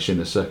good finish in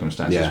the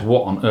circumstances. Yeah.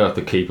 What on earth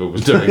the keeper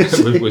was doing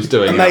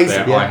Amazing.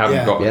 out there, I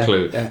haven't got a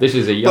clue. Yeah. This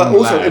is a young But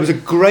also, lad. it was a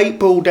great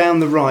ball down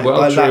the right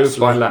by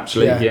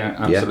Lapsley. Yeah,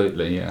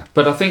 absolutely, yeah.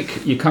 But I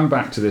think you come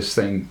back to this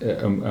thing,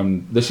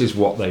 this is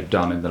what they've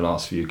done in the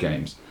last few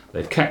games.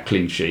 They've kept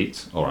clean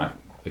sheets, all right,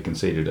 they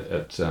conceded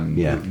at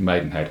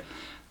Maidenhead.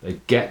 They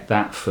get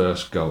that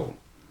first goal.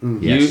 In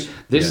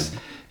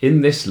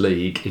this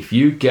league, if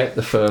you get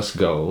the first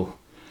goal,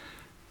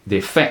 the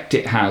effect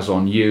it has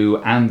on you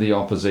and the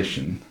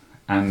opposition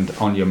and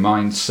on your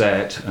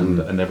mindset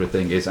and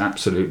everything is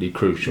absolutely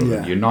crucial.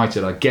 Yeah.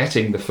 United are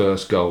getting the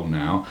first goal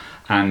now,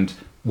 and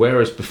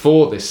whereas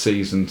before this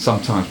season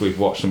sometimes we've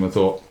watched them and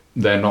thought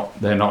they're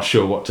not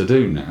sure what to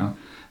do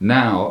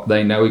now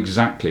they know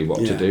exactly what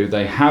to do.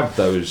 They have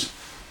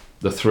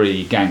the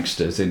 3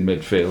 gangsters in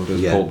midfield,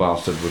 as Paul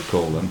Bastard would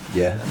call them.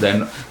 Yeah.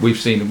 Then we've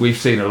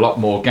seen a lot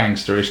more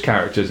gangsterish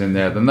characters in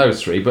there than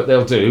those 3, but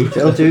they'll do.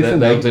 They'll do for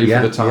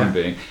the time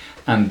being.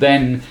 And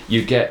then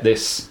you get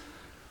this.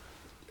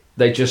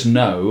 They just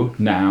know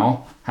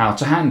now how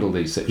to handle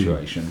these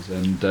situations.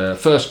 And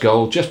first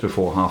goal just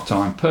before half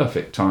time,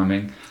 perfect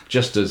timing.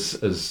 Just as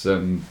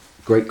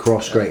great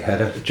cross, great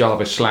header.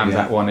 Jarvis slammed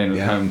that one in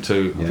at home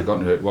to, I've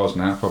forgotten who it was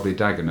now, probably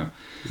Dagenham.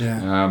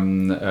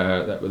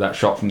 That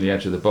shot from the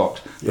edge of the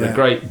box. But a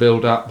great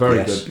build-up,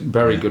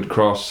 very good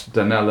cross.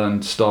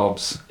 Danellan,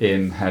 Stobbs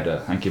in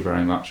header. Thank you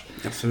very much.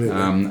 Absolutely.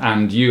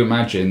 And you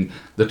imagine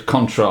the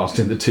contrast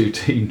in the 2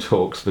 team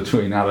talks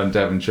between Alan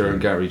Devonshire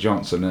and Gary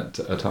Johnson at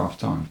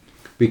half-time.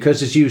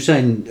 Because as you were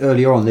saying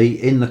earlier on,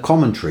 in the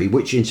commentary,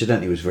 which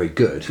incidentally was very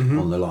good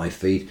on the live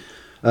feed,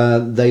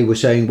 they were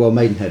saying, well,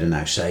 Maidenhead are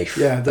now safe.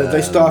 Yeah,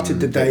 they started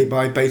the day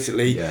by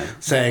basically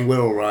saying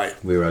we're all right.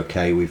 We're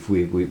okay,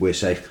 we're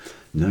safe.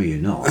 No, you're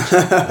not.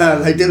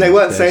 They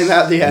weren't saying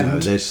that at the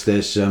end.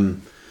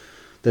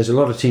 There's a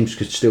lot of teams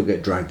could still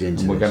get dragged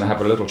into. And we're going to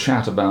have a little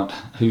chat about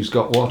who's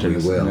got what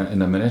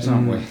in a minute,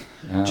 aren't we?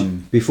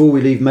 Before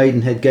we leave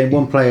Maidenhead game,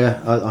 one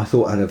player I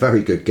thought had a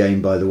very good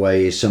game, by the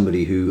way, is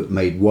somebody who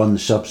made 1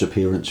 subs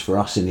appearance for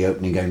us in the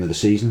opening game of the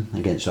season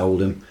against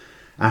Oldham.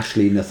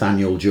 Ashley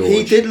Nathaniel George.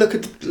 He did look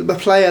at the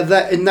player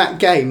that in that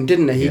game,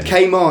 didn't he? He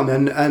came on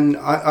and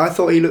I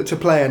thought he looked a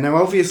player. Now,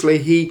 obviously,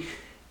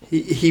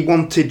 he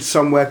wanted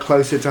somewhere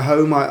closer to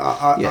home.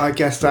 I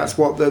guess that's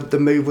what the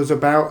move was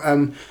about.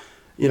 And,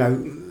 you know,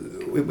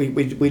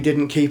 we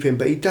didn't keep him,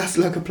 but he does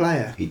look a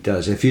player. He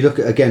does. If you look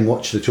at, again,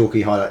 watch the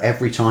Torquay highlight,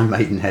 every time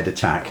Maidenhead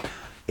attack,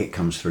 it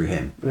comes through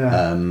him.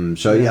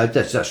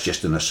 That's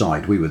just an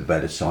aside. We were the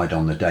better side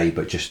on the day,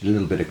 but just a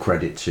little bit of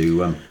credit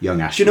to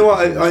young Ashley. Do you know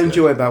what I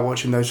enjoy about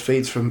watching those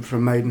feeds from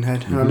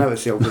Maidenhead? And I know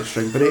it's the obvious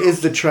thing, but it is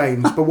the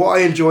trains. But what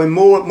I enjoy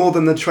more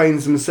than the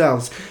trains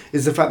themselves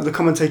is the fact that the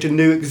commentator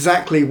knew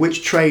exactly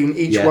which train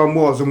each one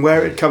was and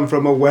where it come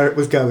from or where it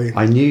was going.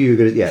 I knew you were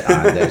going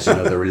to... there's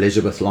another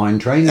Elizabeth Line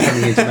train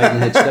coming into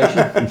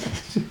Maidenhead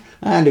Station.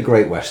 And a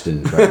Great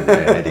Western train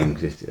heading...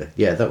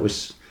 that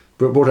was...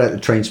 brought out the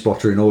train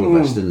spotter in all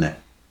of us, didn't it?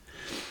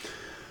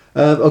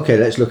 Okay,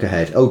 let's look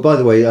ahead. Oh, by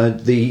the way,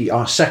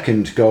 our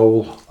second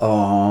goal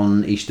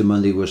on Easter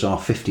Monday was our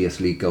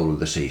 50th league goal of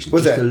the season.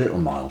 Was just it? A little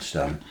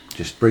milestone.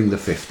 Just bring the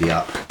 50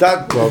 up.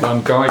 Well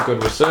done, Guy.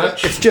 Good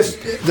research. It's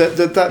just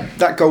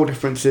that goal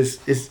difference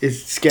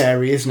is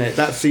scary, isn't it?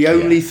 That's the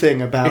only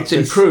thing about it's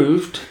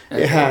improved.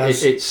 It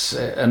has. It's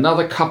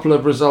another couple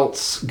of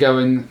results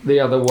going the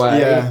other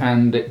way,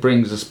 and it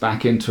brings us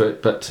back into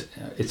it. But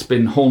it's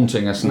been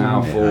haunting us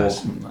now for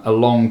a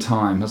long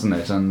time, hasn't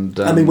it? And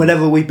I mean,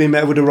 whenever we've been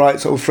able to write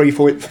sort of 3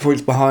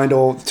 points behind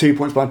or 2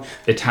 points behind,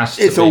 it has.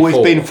 It's always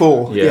been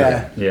 4.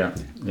 Yeah.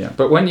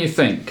 But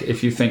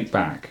if you think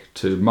back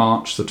to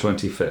March the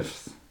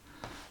 25th,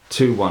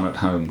 2-1 at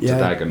home to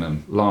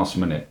Dagenham, last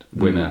minute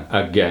winner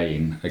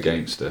again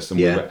against us, and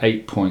we were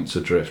 8 points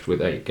adrift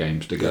with 8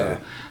 games to go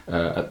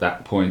at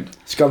that point.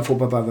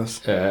 Scunthorpe above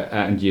us,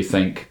 and you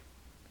think,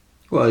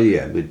 well,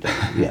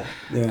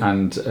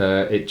 and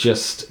it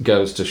just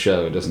goes to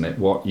show, doesn't it,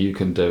 what you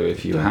can do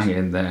if you hang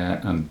in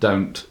there and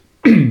don't,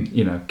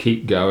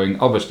 keep going.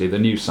 Obviously, the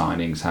new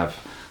signings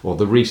or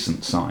the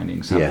recent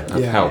signings have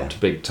helped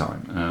big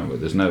time.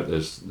 There's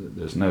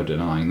no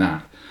denying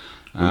that.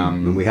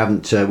 And we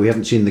haven't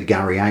seen the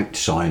Gary Out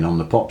sign on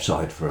the pop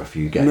side for a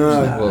few games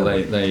now. Well,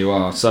 there you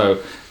are.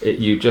 So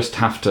you just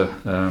have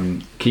to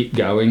keep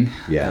going.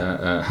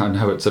 I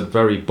know it's a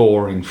very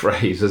boring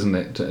phrase, isn't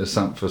it,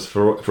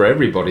 for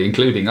everybody,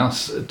 including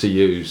us, to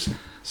use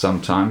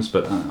sometimes.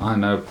 But I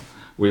know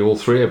all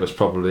three of us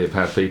probably have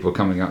had people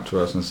coming up to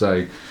us and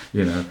say,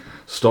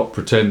 stop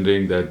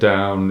pretending they're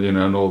down,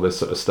 and all this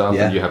sort of stuff.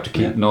 And you have to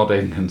keep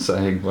nodding and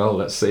saying, well,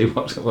 let's see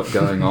what's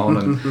going on.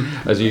 And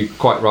as you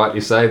quite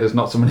rightly say, there's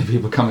not so many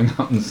people coming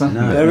up and saying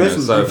there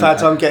isn't. So, in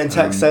fact, I'm getting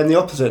texts saying the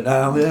opposite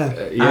now.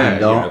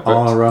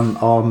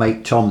 Our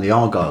mate Tom, the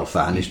Argyle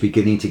fan, is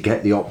beginning to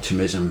get the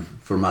optimism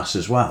from us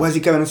as well. Where's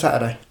he going on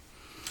Saturday?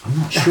 I'm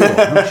not sure.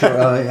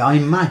 I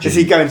imagine. Is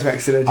he going to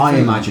Exeter? I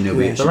imagine he'll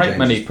be at St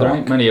James's Park. There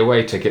ain't many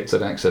away tickets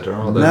at Exeter,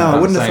 are there? No, I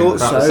wouldn't have thought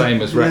so. About the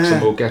same as Wrexham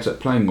will get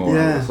at Plainmoor, I would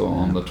have thought,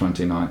 on the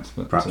 29th.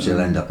 But, perhaps he'll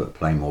end up at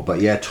Plainmoor.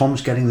 But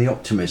Tom's getting the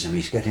optimism.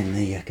 He's getting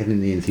the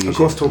enthusiasm. Of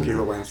course, talking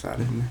away on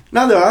Saturday, isn't he?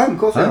 No, they're home. Of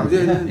course, they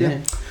are.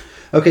 Yeah.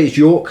 Okay, it's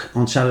York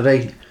on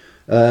Saturday.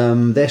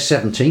 They're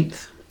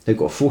 17th. They've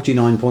got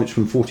 49 points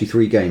from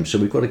 43 games, so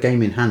we've got a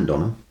game in hand on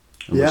them.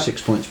 And we're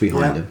 6 points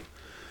behind them.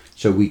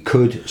 So we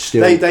could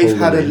still. They've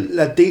had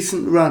a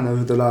decent run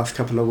over the last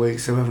couple of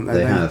weeks, haven't they?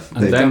 They have.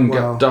 And then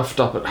got duffed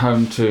up at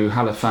home to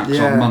Halifax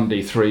on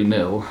Monday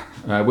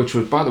 3-0, which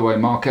was, by the way,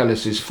 Mark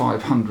Ellis's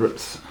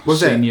 500th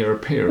senior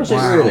appearance.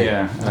 Was it really?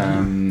 Yeah.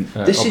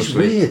 This is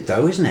weird,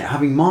 though, isn't it?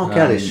 Having Mark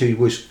Ellis, who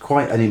was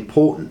quite an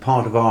important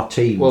part of our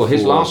team. Well,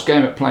 his last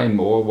game at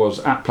Plainmoor was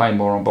at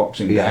Plainmoor on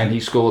Boxing Day, and he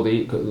scored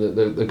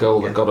the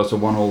goal that got us a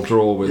 1-1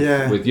 draw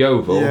with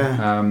Yeovil.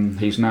 Yeah.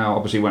 He's now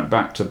obviously went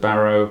back to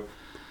Barrow.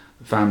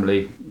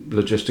 Family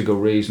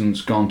logistical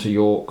reasons, gone to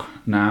York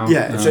now.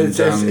 Yeah,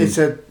 it's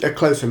a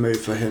closer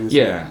move for him.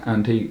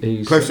 And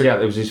he's closer.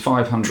 It was his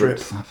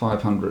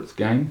 500th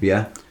game.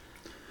 Yeah,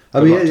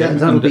 I mean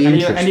that'll be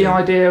interesting. Any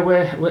idea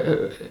where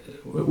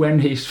when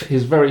his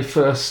very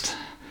first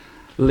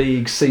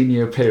league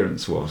senior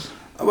appearance was?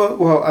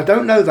 Well, I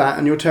don't know that,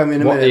 and you'll tell me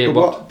in a minute.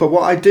 But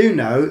what I do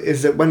know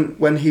is that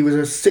when he was a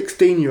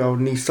 16-year-old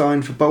and he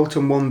signed for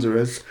Bolton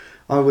Wanderers,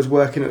 I was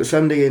working at the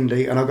Sunday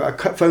Indie, and I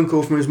got a phone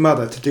call from his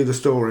mother to do the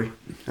story,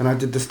 and I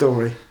did the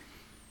story.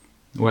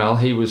 Well,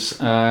 he was.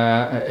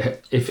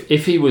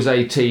 If he was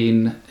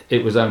 18,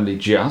 it was only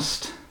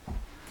just.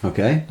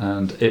 Okay.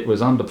 And it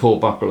was under Paul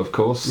Buckle, of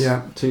course.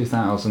 Yeah.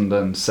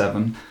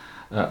 2007,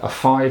 a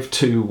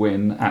 5-2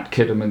 win at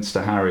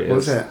Kidderminster Harriers.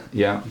 Was it?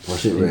 Yeah.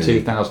 Was it really? In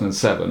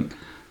 2007.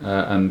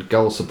 And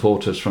goal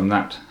supporters from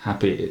that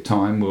happy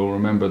time will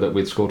remember that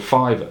we'd scored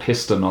 5 at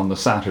Histon on the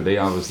Saturday.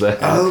 I was there.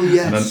 Oh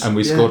yes. And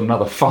we scored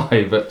another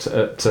 5 at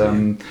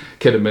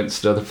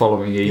Kidderminster the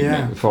following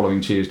evening, the following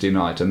Tuesday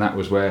night, and that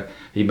was where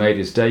he made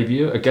his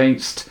debut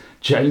against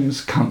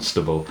James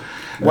Constable.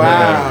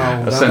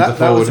 Wow. A centre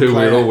forward who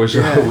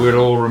we'll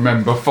all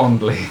remember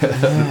fondly,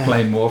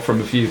 playing more from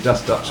a few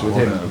dust-ups with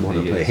him over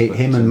the years.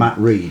 Him and Matt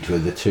Reed were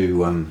the two...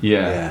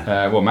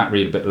 well, Matt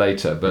Reed a bit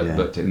later,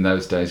 but in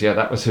those days,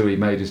 that was who he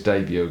made his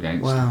debut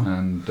against. Wow.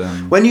 And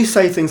when you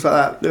say things like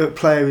that, the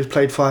player who's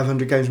played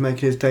 500 games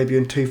making his debut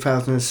in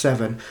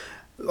 2007...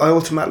 I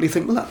automatically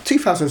think, well, that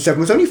 2007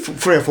 was only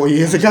 3 or 4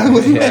 years ago,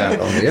 wasn't it?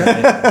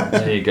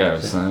 There you go.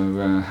 So,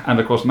 and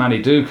of course,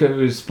 Manny Duca,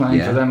 who's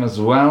playing for them as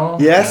well.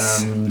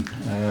 Yes,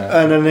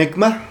 an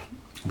enigma.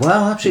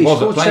 Well, absolutely, he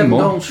scored 7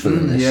 goals for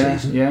them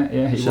this season.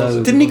 Yeah, he was.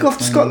 Didn't he go off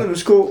to Scotland and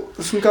score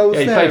some goals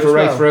there? Yeah, he played for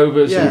Wraith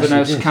Rovers,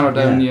 Inverness,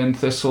 Caledonian,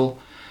 Thistle.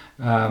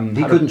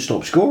 He couldn't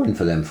stop scoring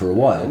for them for a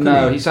while.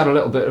 No, he's had a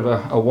little bit of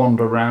a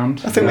wander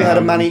around. I think we had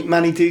a Manny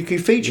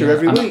Dooku feature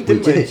every week,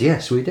 didn't we?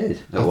 Yes, we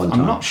did. At one time.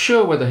 I'm not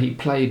sure whether he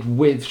played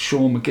with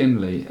Sean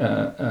McGinley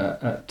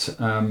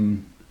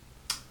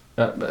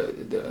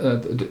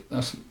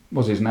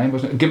what's his name?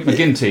 Wasn't it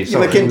McGinty?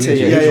 Sorry,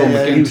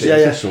 McGinty. He was at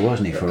Thistle,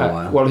 wasn't he, for a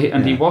while? Well,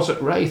 he was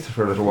at Wraith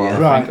for a little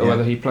while. I think, or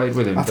whether he played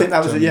with him. I think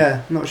that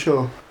was not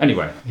sure.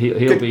 Anyway,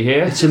 he'll be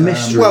here. It's a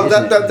mystery. Well,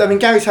 I mean,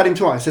 Gary's had him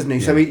twice, hasn't he?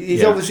 So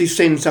he's obviously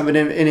seen something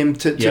in him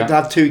to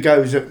have 2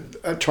 goes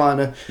at trying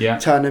to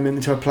turn him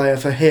into a player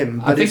for him.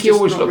 But I think he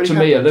always looked to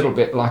me a little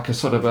bit like a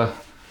sort of a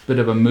bit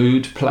of a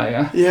mood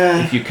player.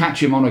 Yeah. If you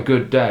catch him on a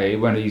good day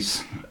when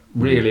he's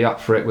really up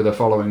for it with a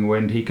following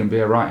wind, he can be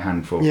a right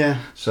handful. Yeah.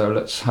 So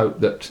let's hope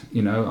that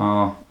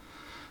our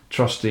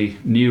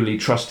newly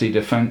trusty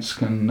defence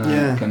can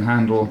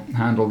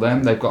handle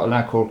them. They've got a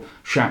lad called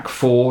Shaq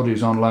Ford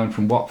who's on loan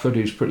from Watford,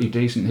 who's pretty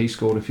decent. He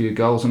scored a few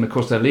goals, and of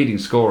course their leading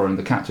scorer and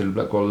the captain, a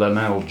bloke called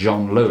Lionel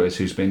John Lewis,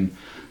 who's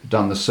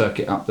done the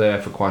circuit up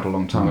there for quite a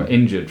long time,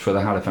 injured for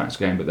the Halifax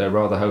game, but they're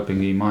rather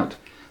hoping they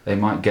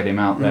might get him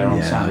out there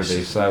on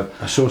Saturday. So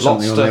I saw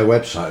something on their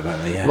website about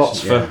that. Yes. Lots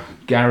for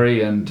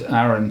Gary and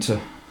Aaron to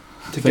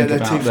get their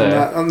teeth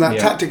on that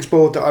tactics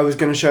board that I was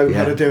going to show them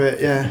how to do it.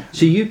 Yeah.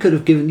 So there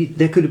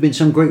could have been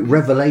some great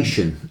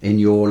revelation in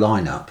your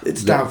lineup.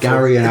 It's doubtful.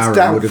 Gary and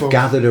Aaron would have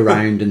gathered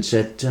around and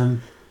said,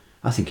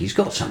 "I think he's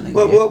got something."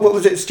 Well, what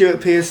was it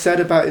Stuart Pearce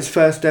said about his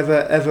first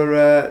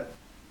ever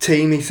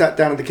team? He sat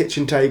down at the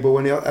kitchen table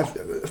and I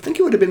think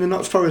it would have been the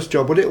Notts Forest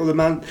job, would it, or the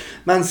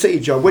Man City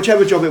job,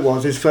 whichever job it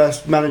was, his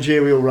first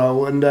managerial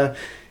role, and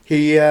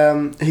he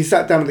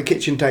sat down at the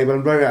kitchen table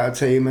and wrote out a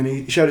team, and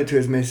he showed it to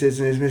his missus,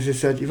 and his missus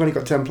said, "You've only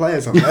got 10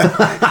 players on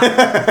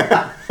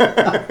there."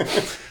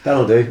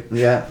 That'll do.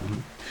 Yeah.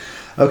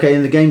 Okay,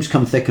 and the games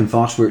come thick and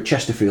fast. We're at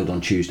Chesterfield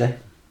on Tuesday.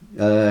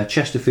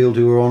 Chesterfield,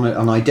 who were on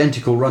an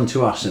identical run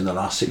to us in the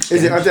last 6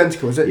 games. Is it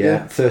identical? Is it?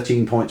 Yeah,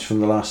 13 points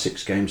from the last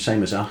 6 games,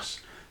 same as us.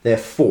 They're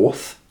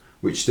 4th,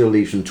 which still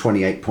leaves them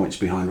 28 points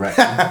behind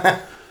Wrexham.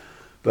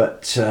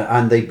 But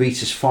and they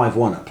beat us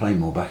 5-1 at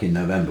Plainmoor back in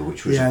November,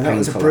 which was a painful that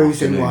was a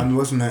bruising one,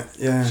 wasn't it?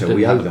 Yeah. So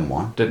we owe them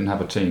one. Didn't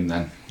have a team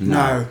then.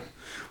 No.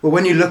 Well,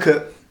 when you look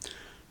at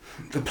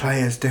the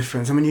players'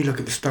 difference, I mean, you look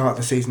at the start of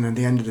the season and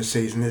the end of the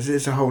season,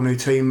 it's a whole new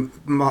team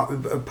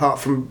apart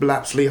from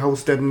Lapsley,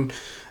 Holstead and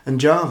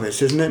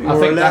Jarvis, isn't it?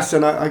 More or less,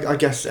 and I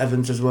guess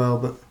Evans as well.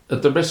 But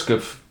at the risk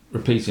of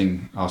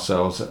repeating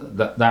ourselves,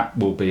 that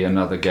will be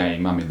another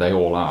game. I mean, they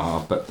all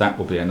are, but that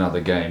will be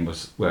another game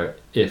where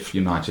if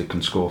United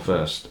can score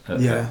first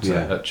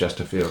at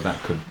Chesterfield,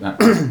 that could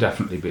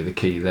definitely be the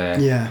key there.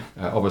 Yeah.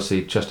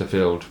 Obviously,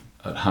 Chesterfield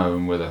at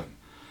home with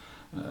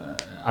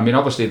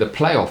obviously the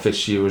playoff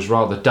issue has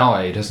rather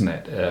died, hasn't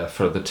it,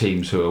 for the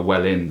teams who are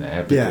well in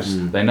there,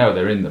 because they know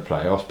they're in the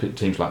playoffs.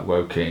 Teams like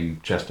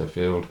Woking,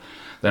 Chesterfield,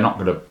 they're not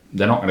going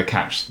to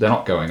catch. They're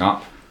not going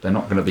up. They're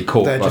not going to be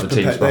caught by the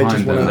teams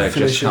behind them. They're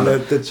just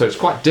so it's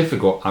quite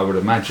difficult, I would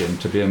imagine,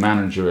 to be a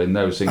manager in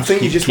those things. I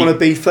think you just want to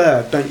be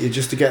third, don't you,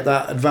 just to get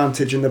that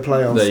advantage in the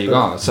playoffs. There you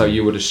are. So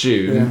you would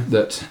assume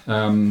that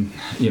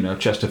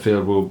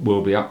Chesterfield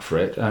will be up for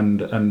it.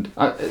 And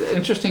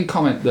interesting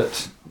comment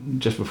that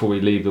just before we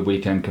leave the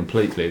weekend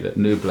completely, that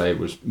Nublet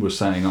was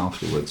saying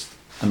afterwards,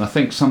 and I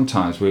think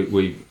sometimes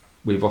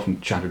we've often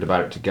chatted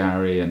about it to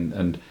Gary,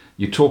 and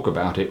you talk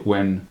about it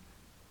when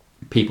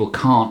people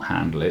can't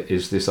handle it,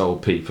 is this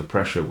old P for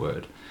pressure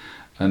word.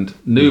 And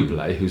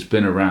Nublet, who's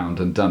been around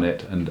and done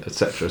it and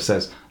etc.,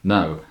 says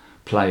no,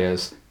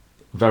 players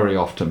very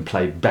often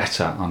play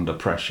better under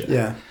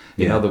pressure.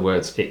 In other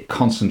words, it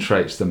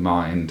concentrates the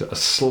mind, a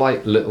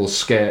slight little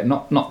scare,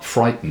 not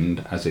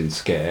frightened as in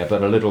scare,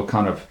 but a little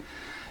kind of,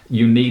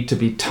 you need to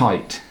be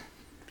tight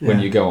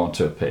when you go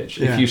onto a pitch.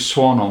 If you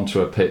swan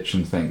onto a pitch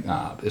and think,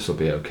 this will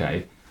be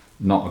okay,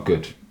 not a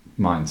good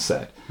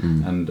mindset.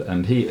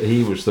 And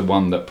he was the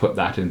one that put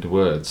that into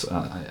words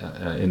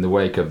in the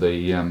wake of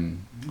the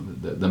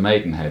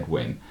Maidenhead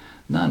win.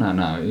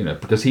 No,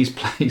 because he's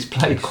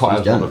played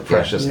quite a lot of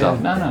pressure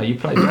stuff. No, you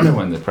play better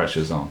when the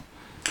pressure's on.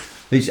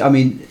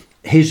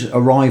 His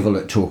arrival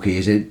at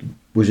Torquay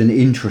was an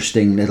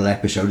interesting little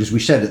episode. As we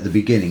said at the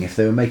beginning, if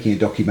they were making a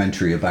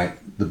documentary about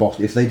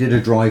if they did a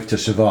Drive to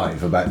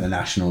Survive about the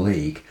National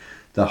League,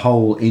 the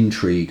whole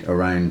intrigue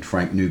around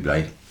Frank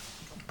Nublet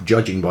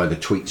judging by the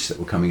tweets that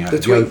were coming out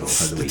of Yeovil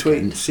at the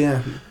weekend. Tweets,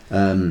 yeah.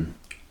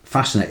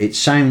 Fascinating. It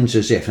sounds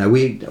as if, now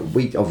we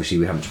obviously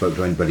we haven't spoken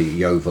to anybody at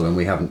Yeovil and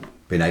we haven't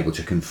been able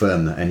to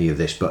confirm that any of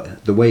this,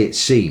 but the way it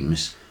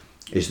seems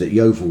is that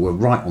Yeovil were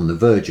right on the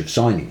verge of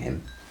signing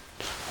him,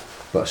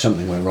 but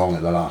something went wrong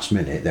at the last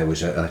minute. There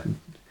was a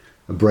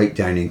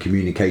breakdown in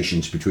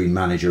communications between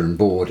manager and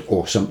board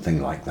or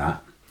something like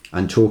that,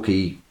 and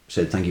Torquay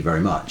said thank you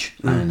very much,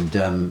 and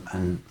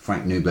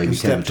Frank Newblade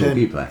became a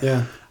Torquay player.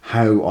 Yeah.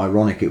 How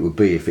ironic it would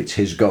be if it's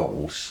his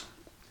goals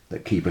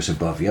that keep us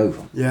above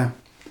Yeovil. Yeah.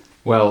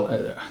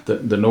 Well,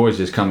 the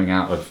noise is coming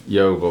out of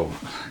Yeovil,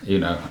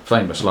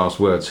 famous last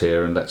words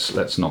here, and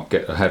let's not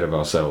get ahead of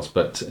ourselves,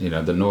 but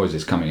the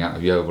noises coming out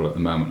of Yeovil at the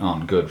moment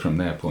aren't good from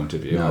their point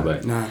of view, are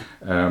they? No.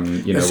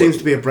 There seems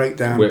to be a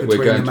breakdown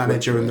between the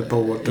manager and the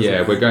board.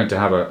 We're going to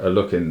have a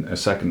look in a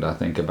second, I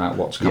think, about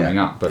what's coming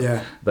up,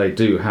 but they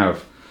do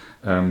have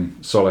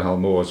Solihull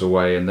Moors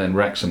away and then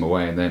Wrexham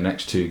away in their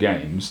next 2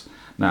 games.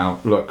 Now,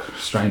 look,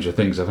 stranger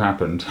things have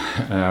happened,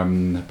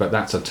 but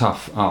that's a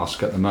tough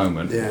ask at the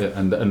moment,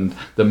 and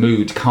the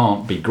mood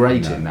can't be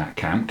great in that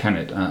camp, can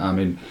it? I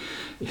mean,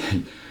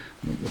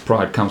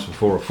 pride comes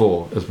before a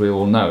fall, as we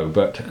all know,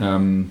 but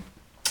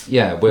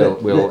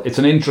it's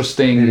an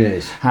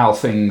interesting how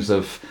things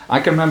have. I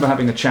can remember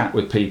having a chat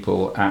with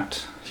people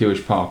at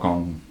Hewish Park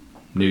on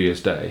New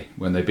Year's Day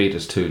when they beat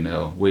us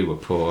 2-0. We were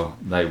poor,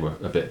 they were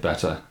a bit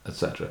better,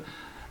 etc.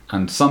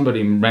 And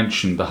somebody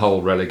mentioned the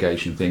whole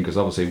relegation thing, because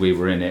obviously we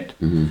were in it,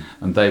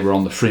 and they were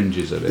on the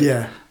fringes of it.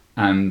 Yeah.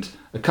 And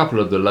a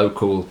couple of the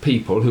local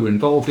people who were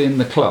involved in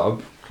the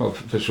club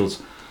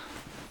officials,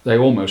 they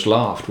almost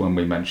laughed when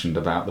we mentioned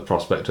about the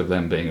prospect of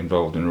them being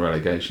involved in a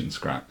relegation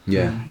scrap.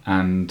 Yeah.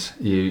 And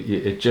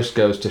it just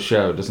goes to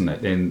show, doesn't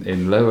it,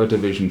 in lower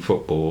division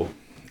football,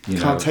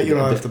 can't take your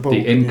eye off the ball.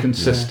 The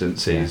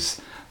inconsistencies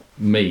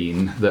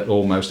mean that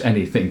almost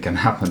anything can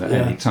happen at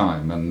any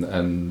time,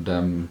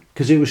 and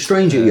because it was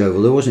strange at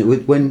Yeovil, though, wasn't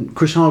it? When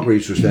Chris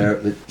Hargreaves was there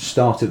at the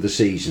start of the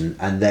season,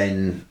 and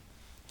then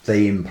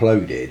they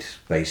imploded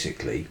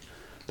basically.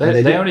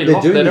 They'd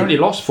only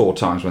lost 4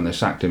 times when they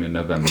sacked him in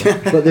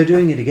November, but they're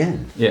doing it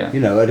again. Yeah,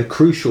 at a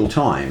crucial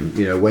time.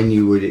 When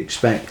you would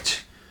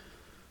expect.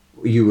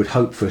 You would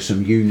hope for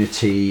some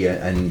unity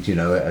and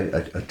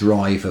a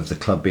drive of the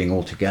club being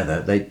all together.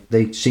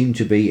 They seem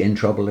to be in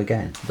trouble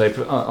again. They've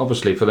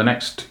obviously for the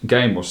next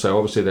game or so.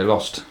 Obviously they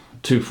lost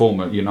 2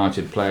 former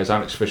United players.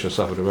 Alex Fisher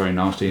suffered a very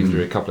nasty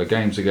injury a couple of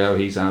games ago.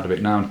 He's out of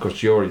it now. And of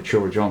course,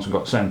 Chory Johnson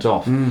got sent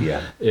off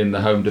in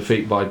the home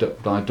defeat by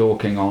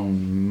Dorking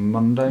on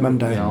Monday.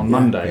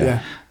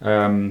 Monday.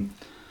 Yeah.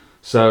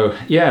 So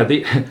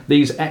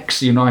these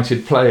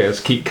ex-United players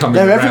keep coming.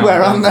 They're around,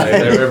 everywhere, aren't they?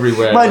 They're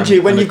everywhere. Mind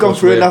you, when you've gone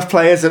through enough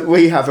players that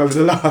we have over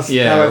the last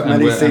however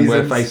many seasons, and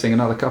we're facing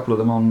another couple of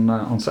them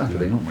on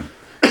Saturday, aren't we?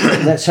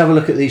 Let's have a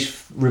look at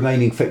these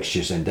remaining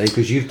fixtures then, Dave,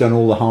 because you've done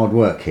all the hard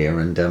work here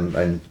and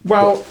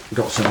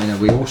got something.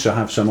 And we also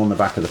have some on the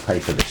back of the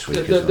paper this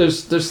week.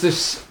 There's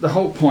the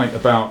whole point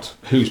about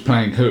who's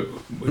playing who,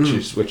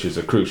 which is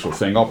a crucial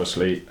thing.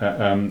 Obviously,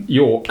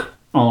 York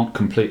aren't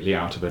completely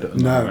out of it at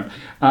the moment.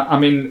 I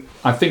mean,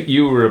 I think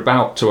you were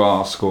about to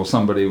ask, or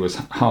somebody was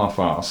half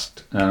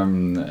asked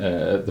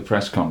at the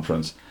press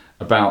conference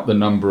about the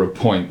number of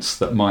points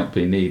that might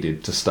be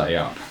needed to stay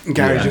up.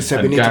 Gary just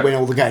said we need to win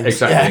all the games.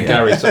 Exactly.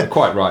 Gary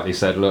quite rightly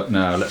said, look,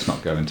 no, let's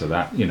not go into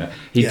that.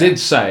 He did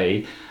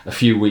say a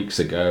few weeks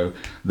ago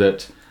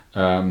that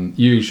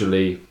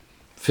usually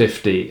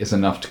 50 is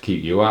enough to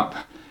keep you up.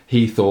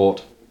 He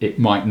thought it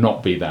might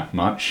not be that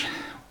much.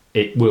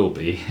 It will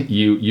be.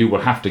 You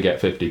will have to get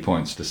 50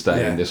 points to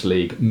stay in this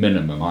league,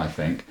 minimum, I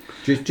think.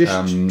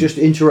 Just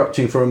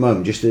interrupting for a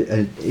moment, just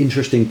an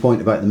interesting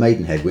point about the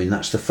Maidenhead win.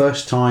 That's the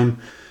first time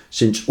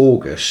since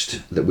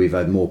August that we've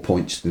had more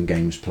points than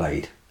games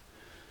played.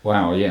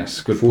 Wow,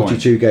 yes, good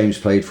 42 games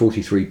played,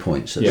 43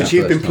 points. Which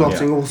you've been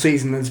plotting all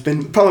season has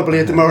been probably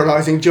a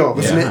demoralising job,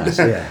 isn't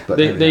it? But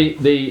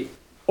the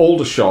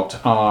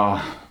Aldershot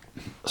are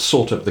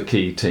sort of the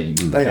key team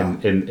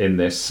in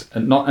this.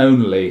 And not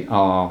only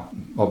are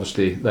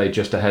obviously they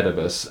just ahead of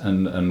us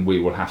and we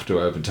will have to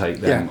overtake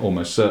them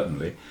almost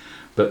certainly,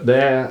 but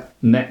their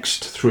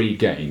next 3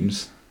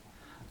 games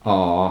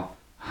are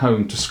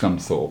home to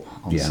Scunthorpe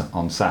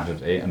on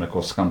Saturday, and of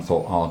course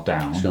Scunthorpe are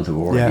down. Scunthorpe are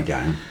already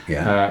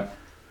down.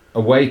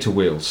 Away to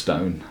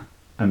Wealdstone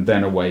and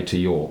then away to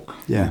York.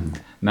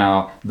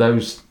 Now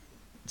those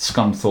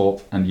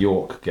Scunthorpe and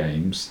York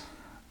games,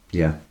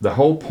 the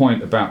whole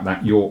point about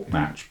that York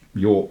match,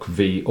 York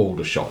v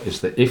Aldershot,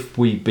 is that if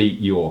we beat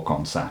York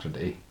on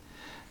Saturday,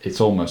 it's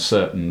almost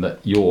certain that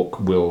York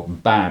will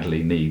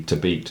badly need to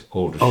beat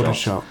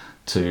Aldershot.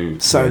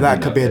 So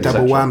that could be a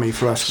double whammy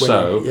for us.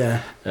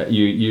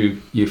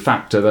 You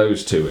factor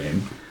those 2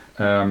 in.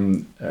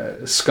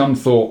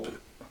 Scunthorpe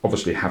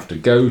obviously have to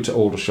go to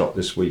Aldershot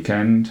this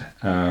weekend.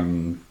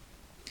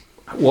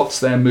 What's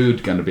their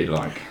mood going to be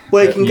like?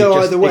 Well, it can go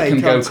either way. It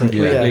can go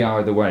completely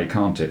either way,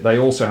 can't it? They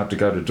also have to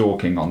go to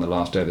Dorking on the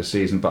last day of the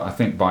season, but I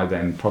think by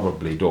then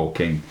probably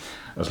Dorking,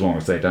 as long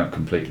as they don't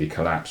completely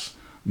collapse,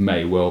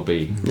 may well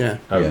be Yeah.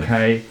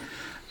 okay.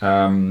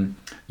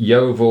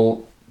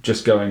 Yeovil,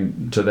 just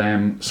going to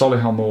them,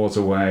 Solihull Moors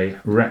away,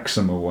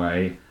 Wrexham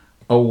away,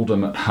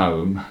 Oldham at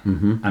home,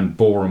 and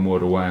Boreham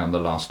Wood away on the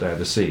last day of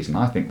the season.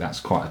 I think that's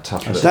quite a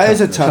tough. That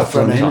is a tough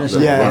run.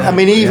 Yeah, I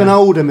mean, even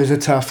Oldham is a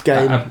tough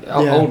game.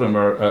 Oldham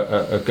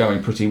are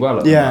going pretty well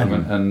at the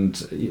moment,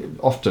 and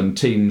often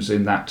teams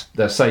in that,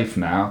 they're safe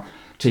now.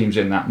 Teams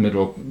in that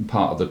middle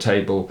part of the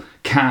table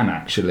can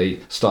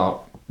actually start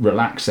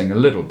relaxing a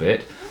little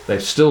bit.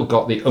 They've still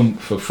got the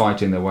oomph of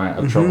fighting their way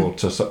out of trouble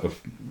to sort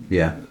of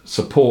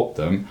support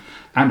them,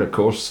 and of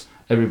course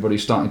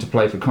everybody's starting to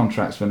play for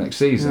contracts for next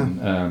season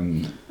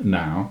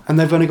now. And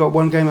they've only got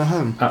one game at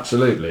home.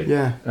 Absolutely.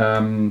 Yeah.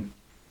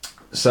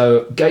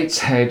 So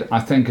Gateshead, I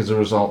think, as a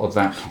result of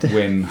that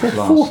win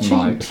last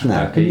night,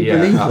 now. Can you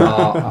believe that?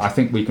 I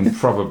think we can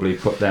probably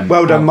put them.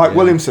 Well done, out, Mike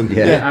Williamson.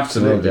 Yeah,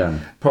 absolutely. Well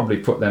done. Probably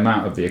put them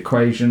out of the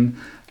equation.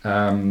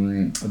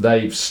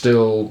 They've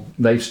still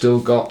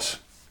got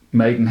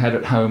Maidenhead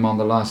at home on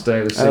the last day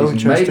of the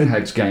season.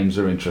 Maidenhead's games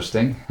are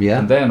interesting,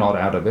 and they're not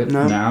out of it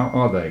now,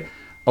 are they?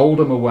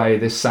 Oldham away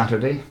this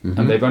Saturday,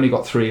 and they've only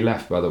got 3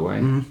 left, by the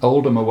way.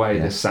 Oldham away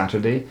this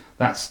Saturday,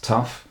 that's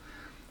tough.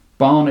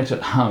 Barnet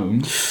at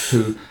home,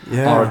 who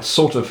are a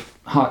sort of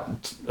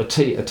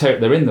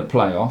they're in the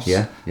playoffs.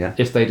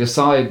 If they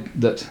decide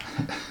that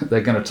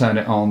they're going to turn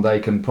it on, they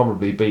can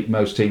probably beat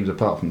most teams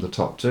apart from the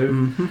top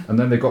 2. And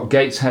then they've got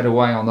Gateshead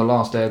away on the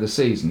last day of the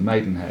season,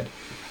 Maidenhead.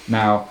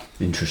 Now,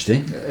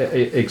 interesting.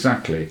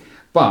 Exactly.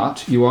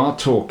 But you are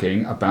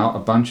talking about a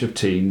bunch of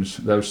teams,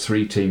 those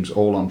 3 teams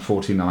all on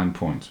 49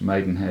 points.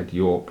 Maidenhead,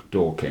 York,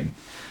 Dorking.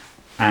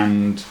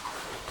 And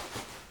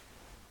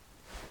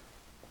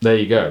there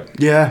you go.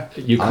 Yeah.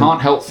 You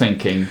can't help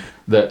thinking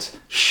that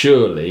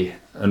surely,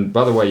 and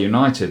by the way,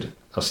 United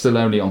are still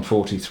only on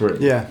 43.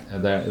 Yeah.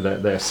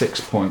 They're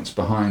 6 points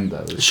behind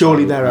those.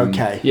 Surely they're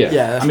okay.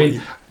 Yeah. I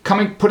mean,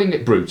 putting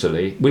it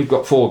brutally, we've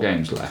got 4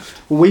 games left.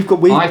 Well,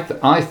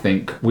 I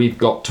think we've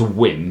got to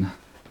win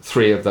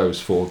 3 of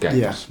those 4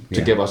 games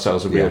to give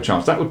ourselves a real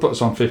chance. That would put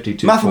us on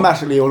 52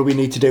 Mathematically, all we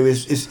need to do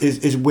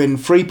is win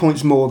 3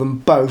 points more than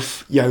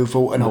both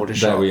Yeovil and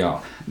Aldershot. There we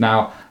are.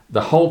 Now,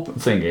 the whole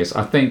thing is,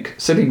 I think,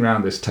 sitting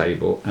around this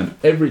table and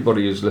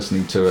everybody who's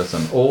listening to us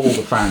and all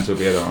the fans who'll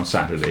be there on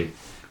Saturday,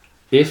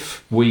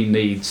 if we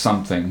need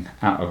something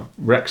out of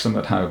Wrexham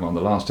at home on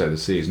the last day of the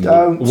season,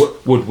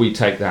 would we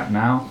take that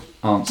now?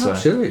 Answer,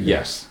 absolutely.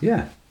 Yes.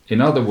 Yeah.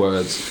 In other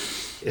words,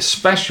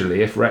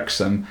 especially if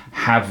Wrexham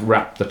have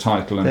wrapped the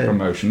title and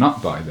promotion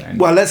up by then.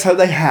 Well, let's hope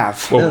they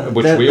have. Well,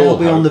 they'll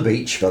be on the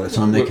beach by the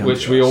time they come.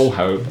 Which we all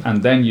hope,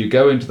 and then you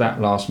go into that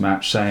last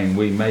match saying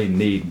we may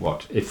need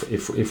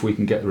if we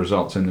can get the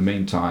results in the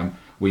meantime,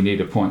 we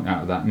need a point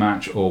out of that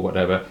match or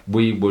whatever.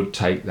 We would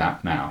take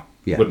that now,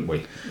 wouldn't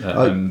we?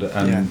 That's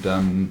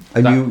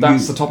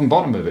the top and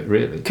bottom of it,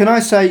 really. Can I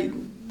say?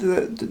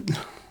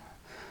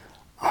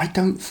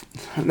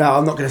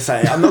 I'm not going to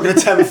say it. I'm not going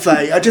to tempt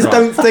fate. I just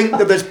don't think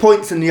that there's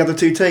points in the other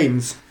 2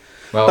 teams.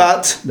 Well,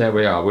 but there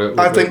we are.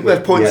 I think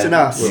there's points in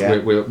us.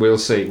 We'll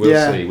see.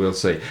 We'll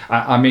see.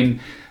 I mean,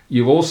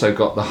 you've also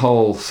got the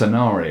whole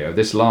scenario,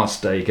 this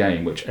last day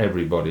game, which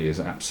everybody is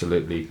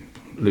absolutely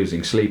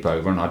losing sleep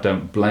over, and I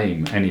don't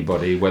blame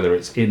anybody, whether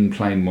it's in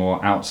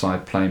Plainmoor,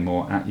 outside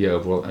Plainmoor, at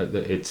Yeovil.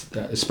 It's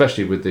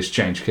especially with this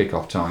change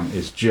kick-off time,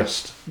 is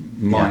just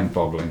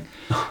mind-boggling.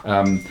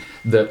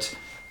 That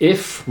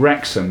if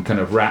Wrexham can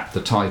have wrapped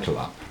the title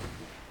up,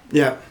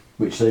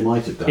 which they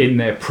might have done in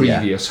their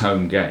previous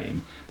home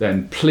game,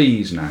 then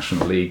please,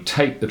 National League,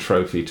 take the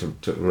trophy to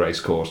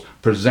Racecourse,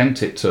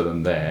 present it to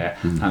them there,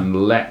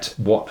 and let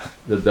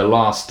the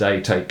last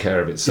day take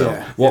care of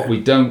itself. What we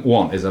don't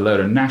want is a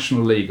load of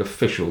National League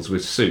officials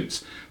with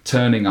suits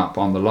turning up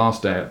on the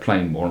last day at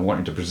Plainmoor and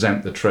wanting to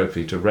present the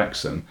trophy to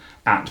Wrexham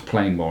at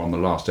Plainmoor on the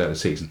last day of the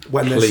season.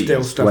 When there's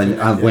still stuff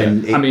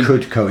when it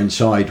could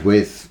coincide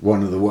with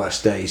one of the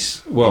worst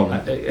days.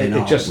 Well,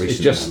 it's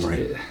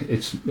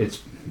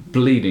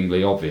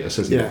bleedingly obvious,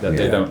 isn't it, that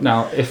they don't.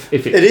 Now, if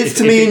it is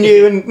to me and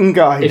you and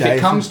Guy, if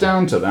it comes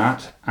down to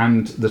that,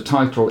 and the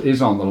title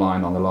is on the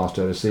line on the last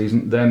day of the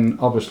season, then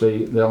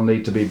obviously there'll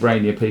need to be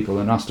brainier people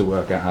than us to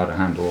work out how to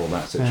handle all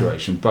that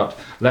situation. But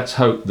let's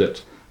hope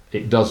that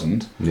it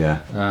doesn't,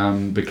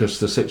 because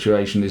the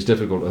situation is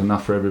difficult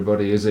enough for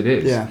everybody as it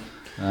is,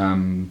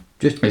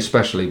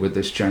 especially with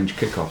this change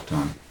kick-off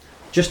time.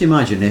 Just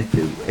imagine if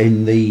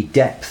in the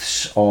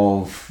depths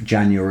of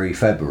January,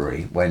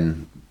 February,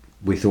 when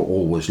we thought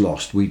all was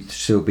lost, we'd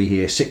still be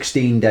here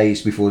 16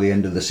 days before the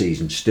end of the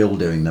season, still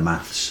doing the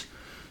maths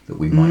that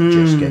we might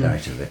just get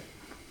out of it.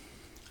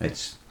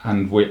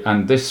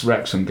 And this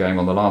Wrexham game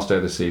on the last day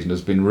of the season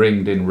has been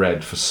ringed in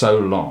red for so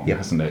long,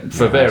 hasn't it?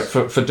 For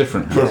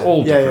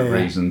all different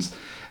reasons.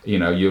 You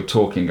know, you're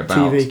talking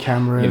about TV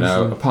cameras. You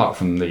know, apart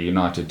from the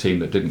United team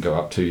that didn't go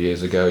up 2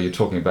 years ago, you're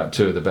talking about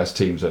 2 of the best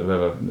teams that have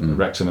ever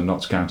Wrexham and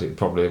Notts County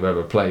probably have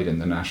ever played in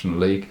the National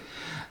League.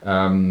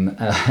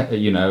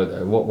 You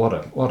know,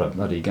 what a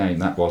bloody game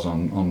that was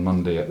on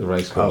Monday at the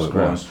racecourse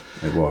ground.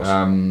 It was.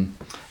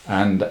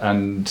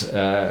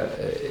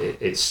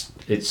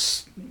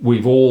 It's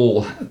we've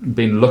all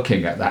been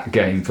looking at that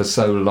game for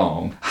so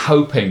long,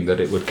 hoping that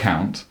it would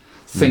count,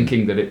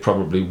 thinking that it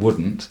probably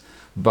wouldn't,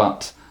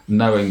 but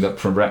knowing that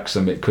for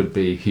Wrexham it could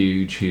be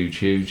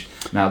huge.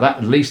 Now that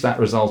at least that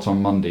result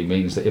on Monday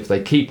means that if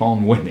they keep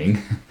on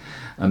winning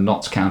and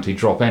Notts County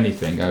drop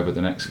anything over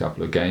the next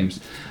couple of games,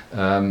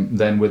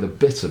 then with a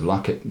bit of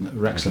luck,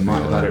 Wrexham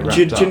might have had it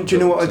wrapped up. Do you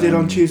know what I did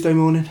on Tuesday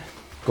morning?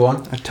 Go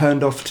on. I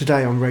turned off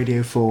Today on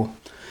Radio 4.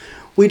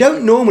 We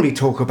don't normally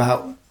talk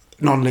about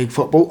non-league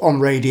football on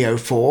Radio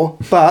 4,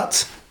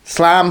 but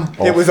slam,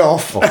 it was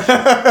off.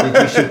 Did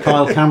you see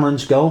Kyle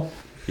Cameron's goal?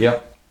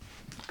 Yep.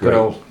 Good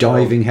old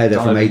diving header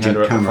from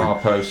Agent Cameron. At the far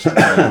post.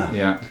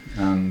 Yeah.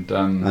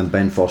 And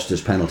Ben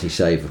Foster's penalty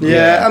save.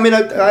 Yeah, I mean,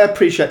 I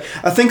appreciate.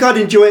 I think I'd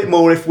enjoy it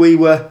more if we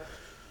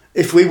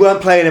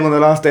weren't playing him on the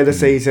last day of the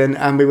season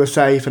and we were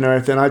safe and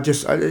everything. I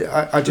just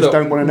Look,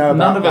 don't want to know about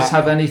none of us that.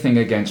 have anything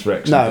against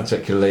Wrexham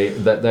particularly.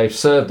 That they've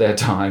served their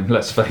time.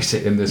 Let's face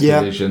it, in this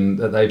division,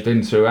 that they've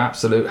been through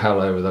absolute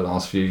hell over the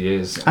last few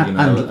years.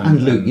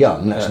 And Luke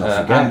Young, let's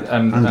not forget.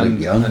 And Luke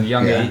Young, and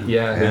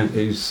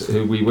Youngie,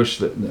 who we wish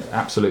the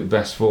absolute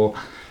best for.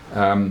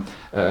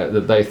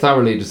 That they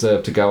thoroughly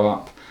deserve to go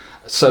up.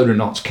 So do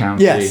Notts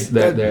County. Yes.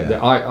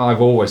 I've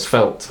always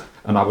felt,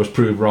 and I was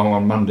proved wrong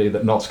on Monday,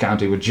 that Notts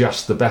County were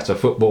just the better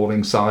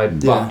footballing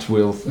side, but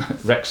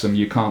Wrexham,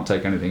 you can't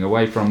take anything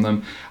away from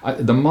them.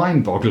 The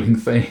mind-boggling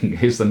thing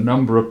is the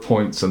number of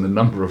points and the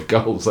number of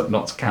goals that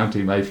Notts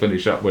County may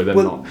finish up with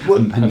and not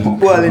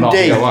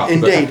go up.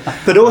 Indeed.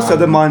 But also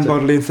the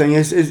mind-boggling thing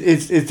is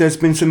there's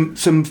been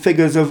some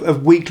figures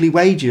of weekly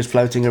wages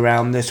floating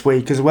around this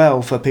week as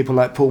well for people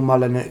like Paul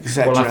Mullen,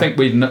 etc. Well, I think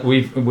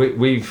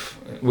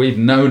we've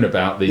known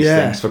about these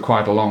things for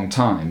quite a long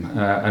time,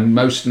 and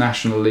most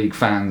National League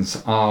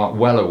fans are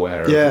well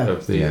aware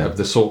of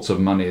the sorts of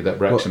money that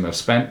Wrexham have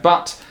spent.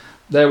 But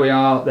there we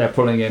are. They're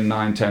pulling in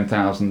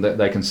 9,000-10,000.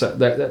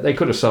 That they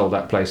could have sold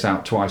that place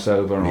out twice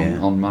over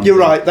on Monday. You're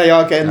right. They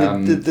are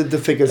getting the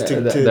figures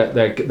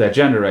They're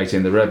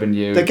generating the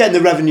revenue. They're getting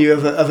the revenue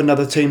of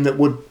another team that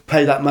would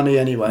pay that money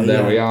anyway.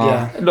 There we are.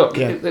 Yeah. Look,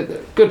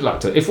 good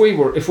luck to. If we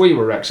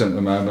were Wrexham at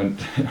the moment,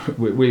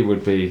 we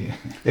would be.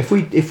 If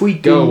we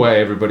go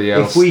away, everybody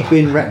else. If we'd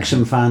been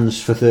Wrexham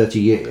fans for 30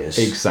 years,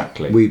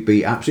 exactly, we'd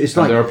be absolutely. It's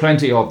like there are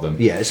plenty of them.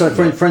 Yeah, it's like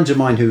friends of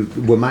mine who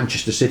were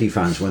Manchester City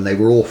fans when they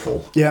were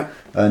awful. Yeah.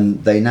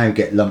 And they now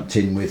get lumped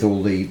in with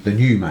all the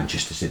new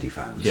Manchester City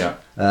fans. Yeah.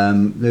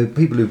 The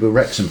people who were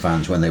Wrexham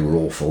fans when they were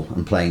awful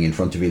and playing in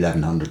front of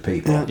 1,100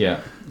 people. Yeah.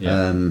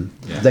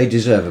 They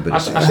deserve a bit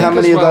of how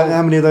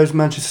many of those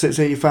Manchester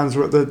City fans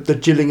were at the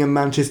Gillingham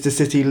Manchester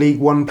City League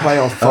One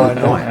playoff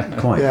final?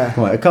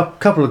 Quite. A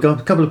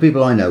couple of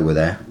people I know were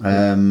there,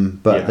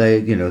 but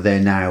they're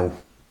now.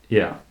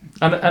 Yeah,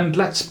 and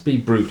let's be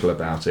brutal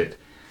about it.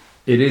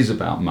 It is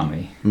about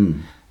money.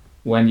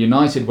 When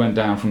United went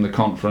down from the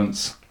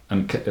conference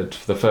and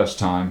for the first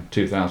time,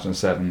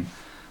 2007.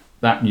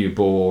 That new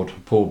board,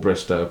 Paul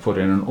Bristow, put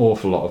in an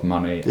awful lot of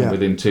money, and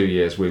within 2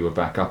 years we were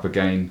back up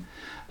again.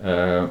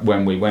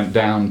 When we went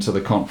down to the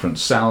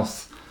Conference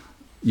South,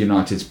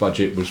 United's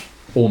budget was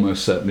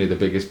almost certainly the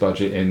biggest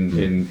budget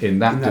in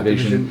that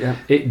division.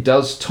 It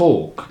does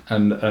talk,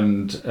 and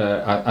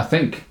I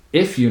think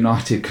if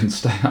United can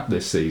stay up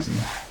this season,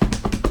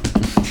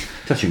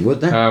 touching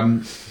wood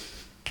there.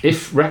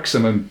 If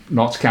Wrexham and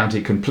Notts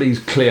County can please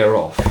clear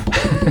off,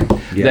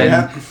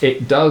 then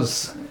it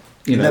does,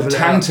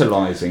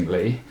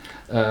 tantalisingly,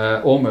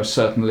 almost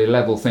certainly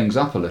level things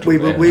up a little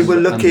bit. We were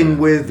looking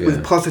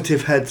with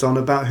positive heads on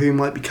about who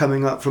might be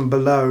coming up from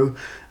below,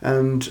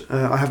 and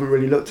I haven't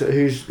really looked at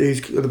who's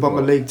at the bottom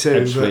of League Two.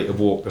 Ebbsfleet have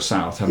walked the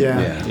south,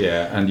 haven't they?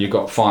 Yeah, and you've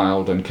got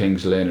Fylde and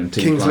Kings Lynn and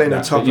teams Kings like Lynn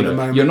that. are top at the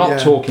moment. You're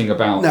not talking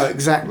about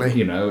exactly.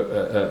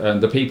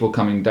 And the people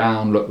coming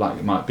down look like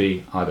it might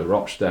be either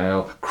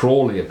Rochdale,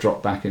 Crawley have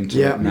dropped back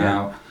into it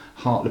now.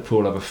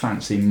 Hartlepool have a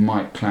fancy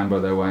might clamber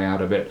their way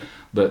out of it,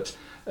 but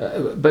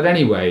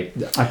anyway,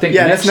 I think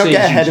let's not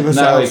get ahead of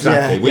ourselves. No,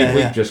 exactly.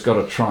 We've just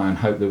got to try and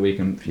hope that we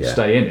can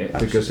stay in it,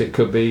 because it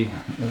could be,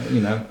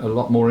 a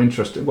lot more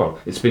interesting. Well,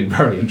 it's been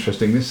very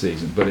interesting this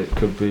season, but it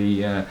could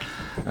be, an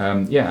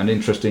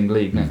interesting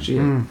league next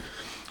year. A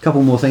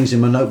couple more things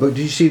in my notebook.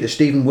 Did you see that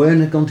Stephen Wearne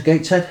had gone to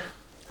Gateshead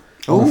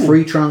on a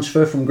free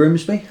transfer from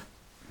Grimsby?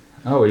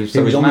 Oh, he's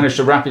managed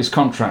to wrap his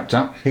contract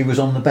up. He was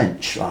on the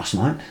bench last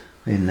night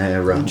in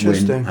their win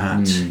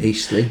at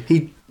Eastleigh.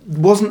 He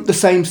wasn't the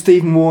same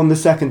Stephen Warren the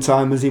second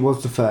time as he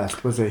was the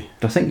first, was he?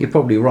 I think you're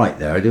probably right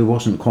there. It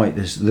wasn't quite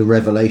the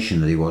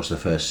revelation that he was the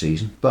first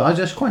season, but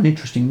it's quite an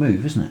interesting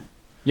move, isn't it?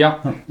 Yeah,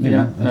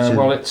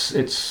 well,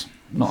 it's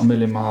not a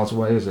million miles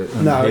away, is it?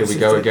 And here we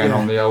go again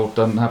on the old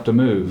doesn't have to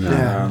move.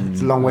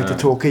 It's a long way to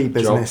Torquay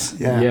business.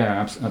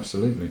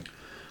 Absolutely.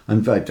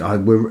 In fact,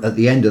 we're at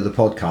the end of the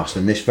podcast,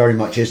 and this very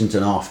much isn't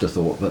an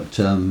afterthought, but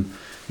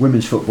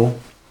women's football.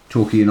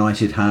 Torquay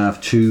United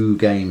have 2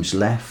 games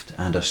left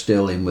and are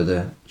still in with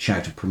a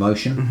shout of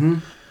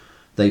promotion.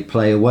 They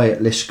play away at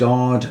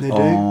Liscard They do.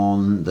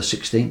 on the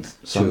 16th,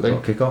 Sunday. 2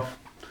 o'clock kickoff.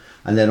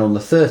 And then on the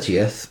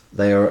 30th,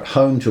 they are at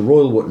home to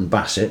Royal Wootton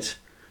Bassett,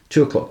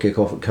 2 o'clock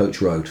kickoff at Coach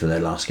Road for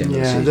their last game of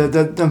the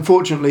season.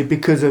 Unfortunately,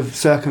 because of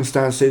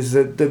circumstances,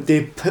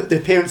 the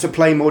appearance of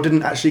Playmore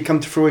didn't actually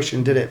come to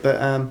fruition, did it?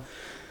 But Oh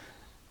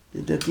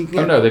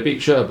no, they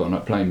beat Sherborne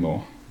at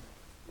Plainmoor.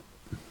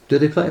 Did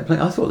they play at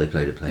Playmore? I thought they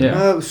played at Playmore.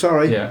 Yeah. Oh,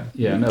 sorry. Yeah,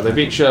 no, they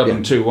beat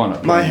Sherborne 2-1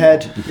 at Plainmoor. My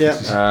head.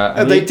 Yeah.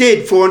 And They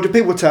did. 400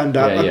 people turned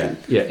up.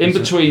 Yeah. In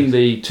between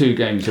the two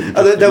games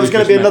that There was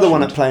going to be another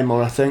one at mentioned,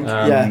 Playmore, I think.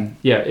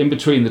 in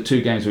between the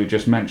two games we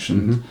just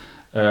mentioned,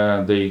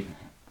 the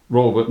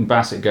Royal Wootton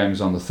Bassett game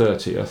is on the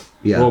 30th.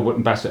 Yeah. Royal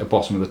Wootton Bassett are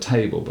bottom of the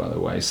table, by the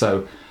way.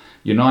 So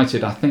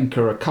United, I think,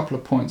 are a couple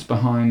of points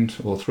behind,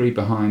 or 3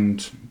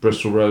 behind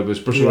Bristol Rovers.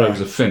 Bristol Rovers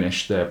have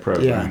finished their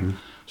programme.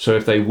 So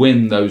if they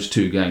win those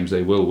 2 games,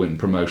 they will win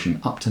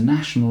promotion up to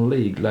National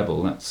League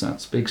level.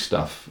 That's big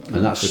stuff.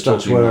 And that's for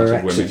Torquay where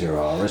United women. Exeter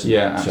are, isn't it?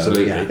 Yeah,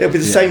 absolutely. It'll be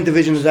the same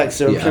division as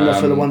Exeter and Plymouth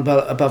for the one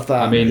above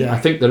that. I mean, I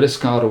think the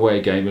Liscard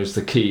away game is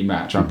the key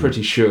match. I'm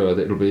pretty sure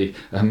that it'll be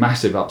a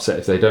massive upset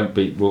if they don't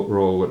beat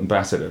Royal Wootton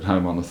Bassett at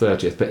home on the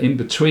 30th. But in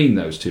between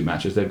those 2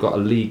 matches, they've got a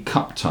League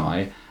Cup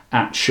tie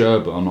at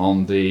Sherborne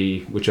on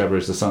the whichever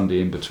is the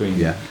Sunday in between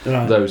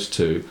those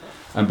 2.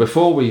 And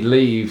before we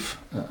leave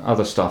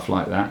other stuff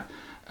like that,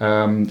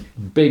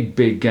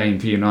 big game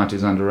for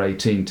United's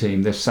under-18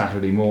 team this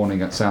Saturday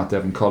morning at South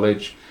Devon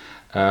College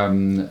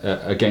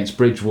against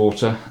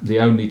Bridgewater, the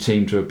only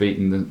team to have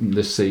beaten them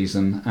this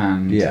season,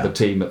 and the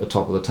team at the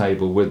top of the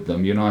table with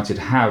them. United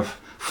have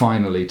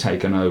finally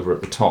taken over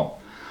at the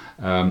top.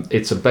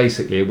 It's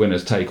basically a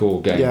winners take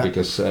all game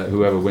because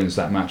whoever wins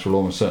that match will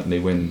almost certainly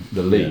win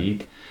the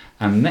league.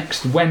 And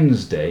next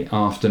Wednesday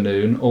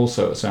afternoon,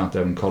 also at South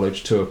Devon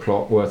College, 2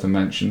 o'clock, worth a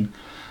mention,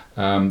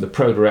 the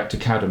Pro Direct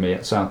Academy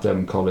at South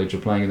Devon College are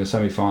playing in the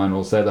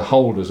semi-finals. They're the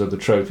holders of the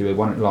trophy. They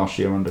won it last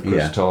year under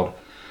Chris Todd,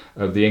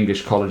 of the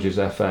English Colleges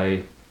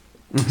FA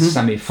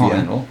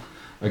semi-final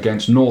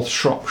against North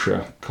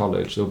Shropshire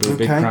College. There'll be a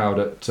big crowd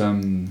at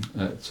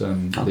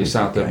the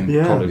South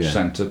Devon College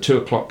Centre. 2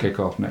 o'clock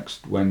kick-off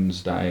next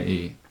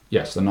Wednesday.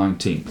 Yes, the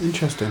 19th.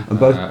 Interesting. And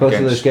both of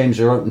those games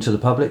are open to the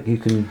public. You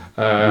can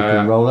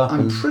roll up.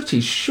 I'm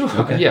pretty sure.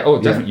 Okay. Yeah. Oh,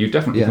 definitely. You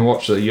definitely can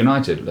watch the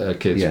United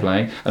kids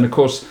playing, and of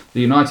course the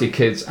United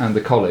kids and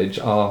the college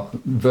are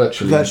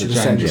virtually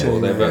interchangeable.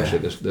 They're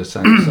virtually the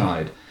same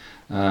side.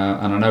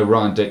 And I know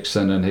Ryan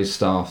Dixon and his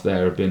staff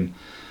there have been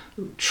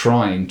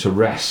trying to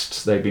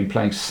rest. They've been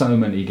playing so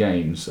many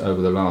games over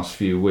the last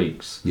few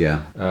weeks.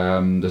 Yeah.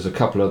 There's a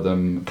couple of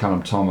them,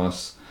 Callum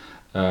Thomas.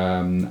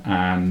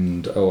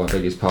 And I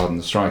beg his pardon,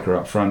 the striker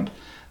up front,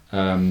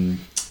 Ben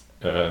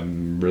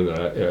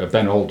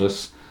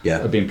Aldous,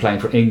 have been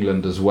playing for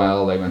England as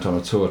well. They went on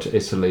a tour to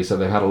Italy, so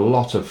they've had a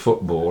lot of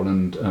football,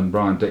 and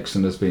Brian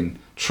Dixon has been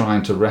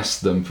trying to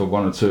rest them for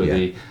 1 or 2 of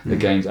the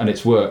games, and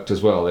it's worked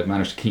as well. They've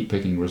managed to keep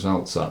picking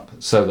results up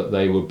so that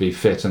they would be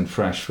fit and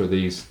fresh for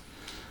these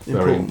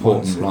very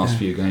important last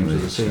few games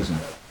of the season.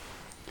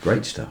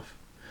 Great stuff.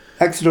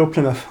 Exeter or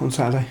Plymouth on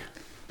Saturday?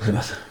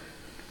 Plymouth.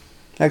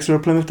 Exeter or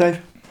Plymouth,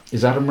 Dave?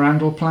 Is Adam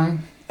Randall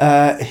playing?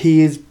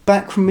 He is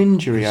back from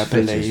injury, I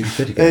believe.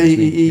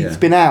 He's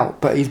been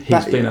out, but he's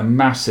back. He's been a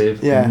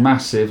massive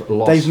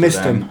loss. They've missed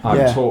for them. him.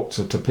 I've talked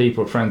to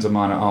people, friends of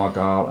mine at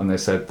Argyle, and they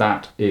said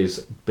that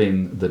has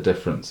been the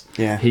difference.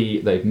 Yeah.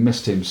 They've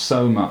missed him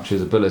so much,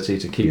 his ability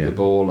to keep the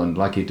ball, and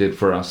like he did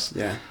for us.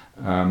 Yeah.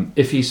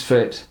 If he's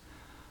fit,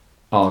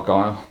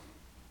 Argyle.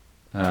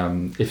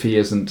 If he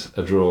isn't,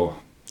 a draw.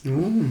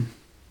 Mm.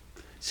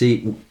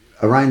 See,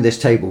 around this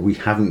table, we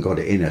haven't got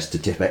it in us to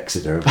tip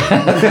Exeter.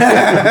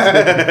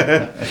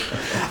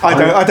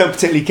 I don't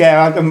particularly care.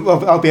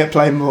 I'll be at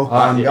Plainmoor.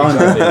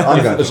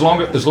 As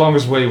long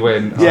as we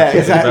win,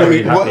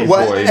 exactly. Very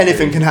happy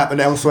Anything can happen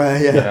elsewhere.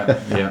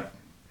 Yeah.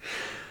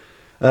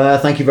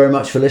 Thank you very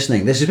much for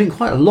listening. This has been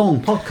quite a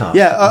long podcast.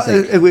 Yeah,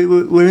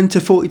 we're into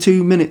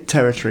 42-minute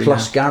territory.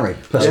 Plus now.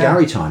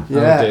 Gary time.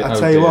 Yeah, I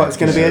tell you what, it's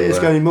going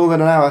to be more than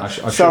an hour.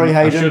 Sorry,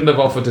 Hayden. I shouldn't have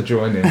offered to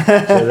join in.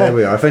 So there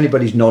we are. If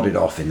anybody's nodded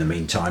off in the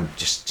meantime,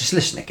 just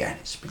listen again.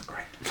 It's been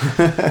great.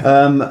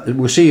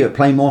 We'll see you at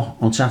Playmore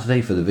on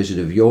Saturday for the visit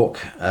of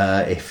York.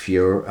 If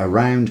you're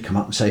around, come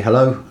up and say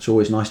hello. It's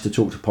always nice to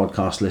talk to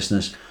podcast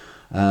listeners.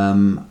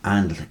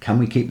 And can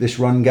we keep this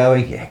run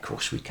going? Yeah, of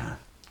course we can.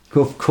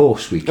 Of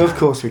course we can. Of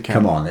course we can.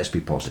 Come on, let's be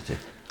positive.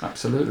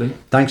 Absolutely.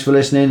 Thanks for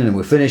listening, and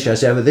we'll finish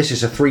as ever. This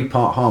is a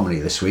 3-part harmony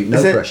this week.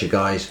 No pressure,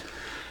 guys.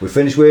 We'll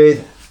finish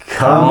with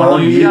Come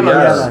On You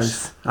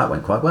Yellows. That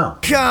went quite well.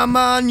 Come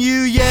on,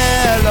 you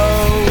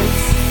yellows,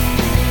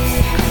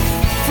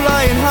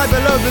 flying high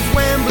below the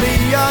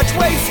Wembley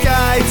archway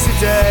sky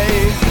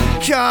today.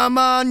 Come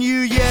on, you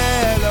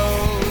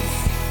yellows,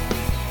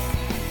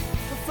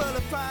 full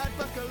of pride.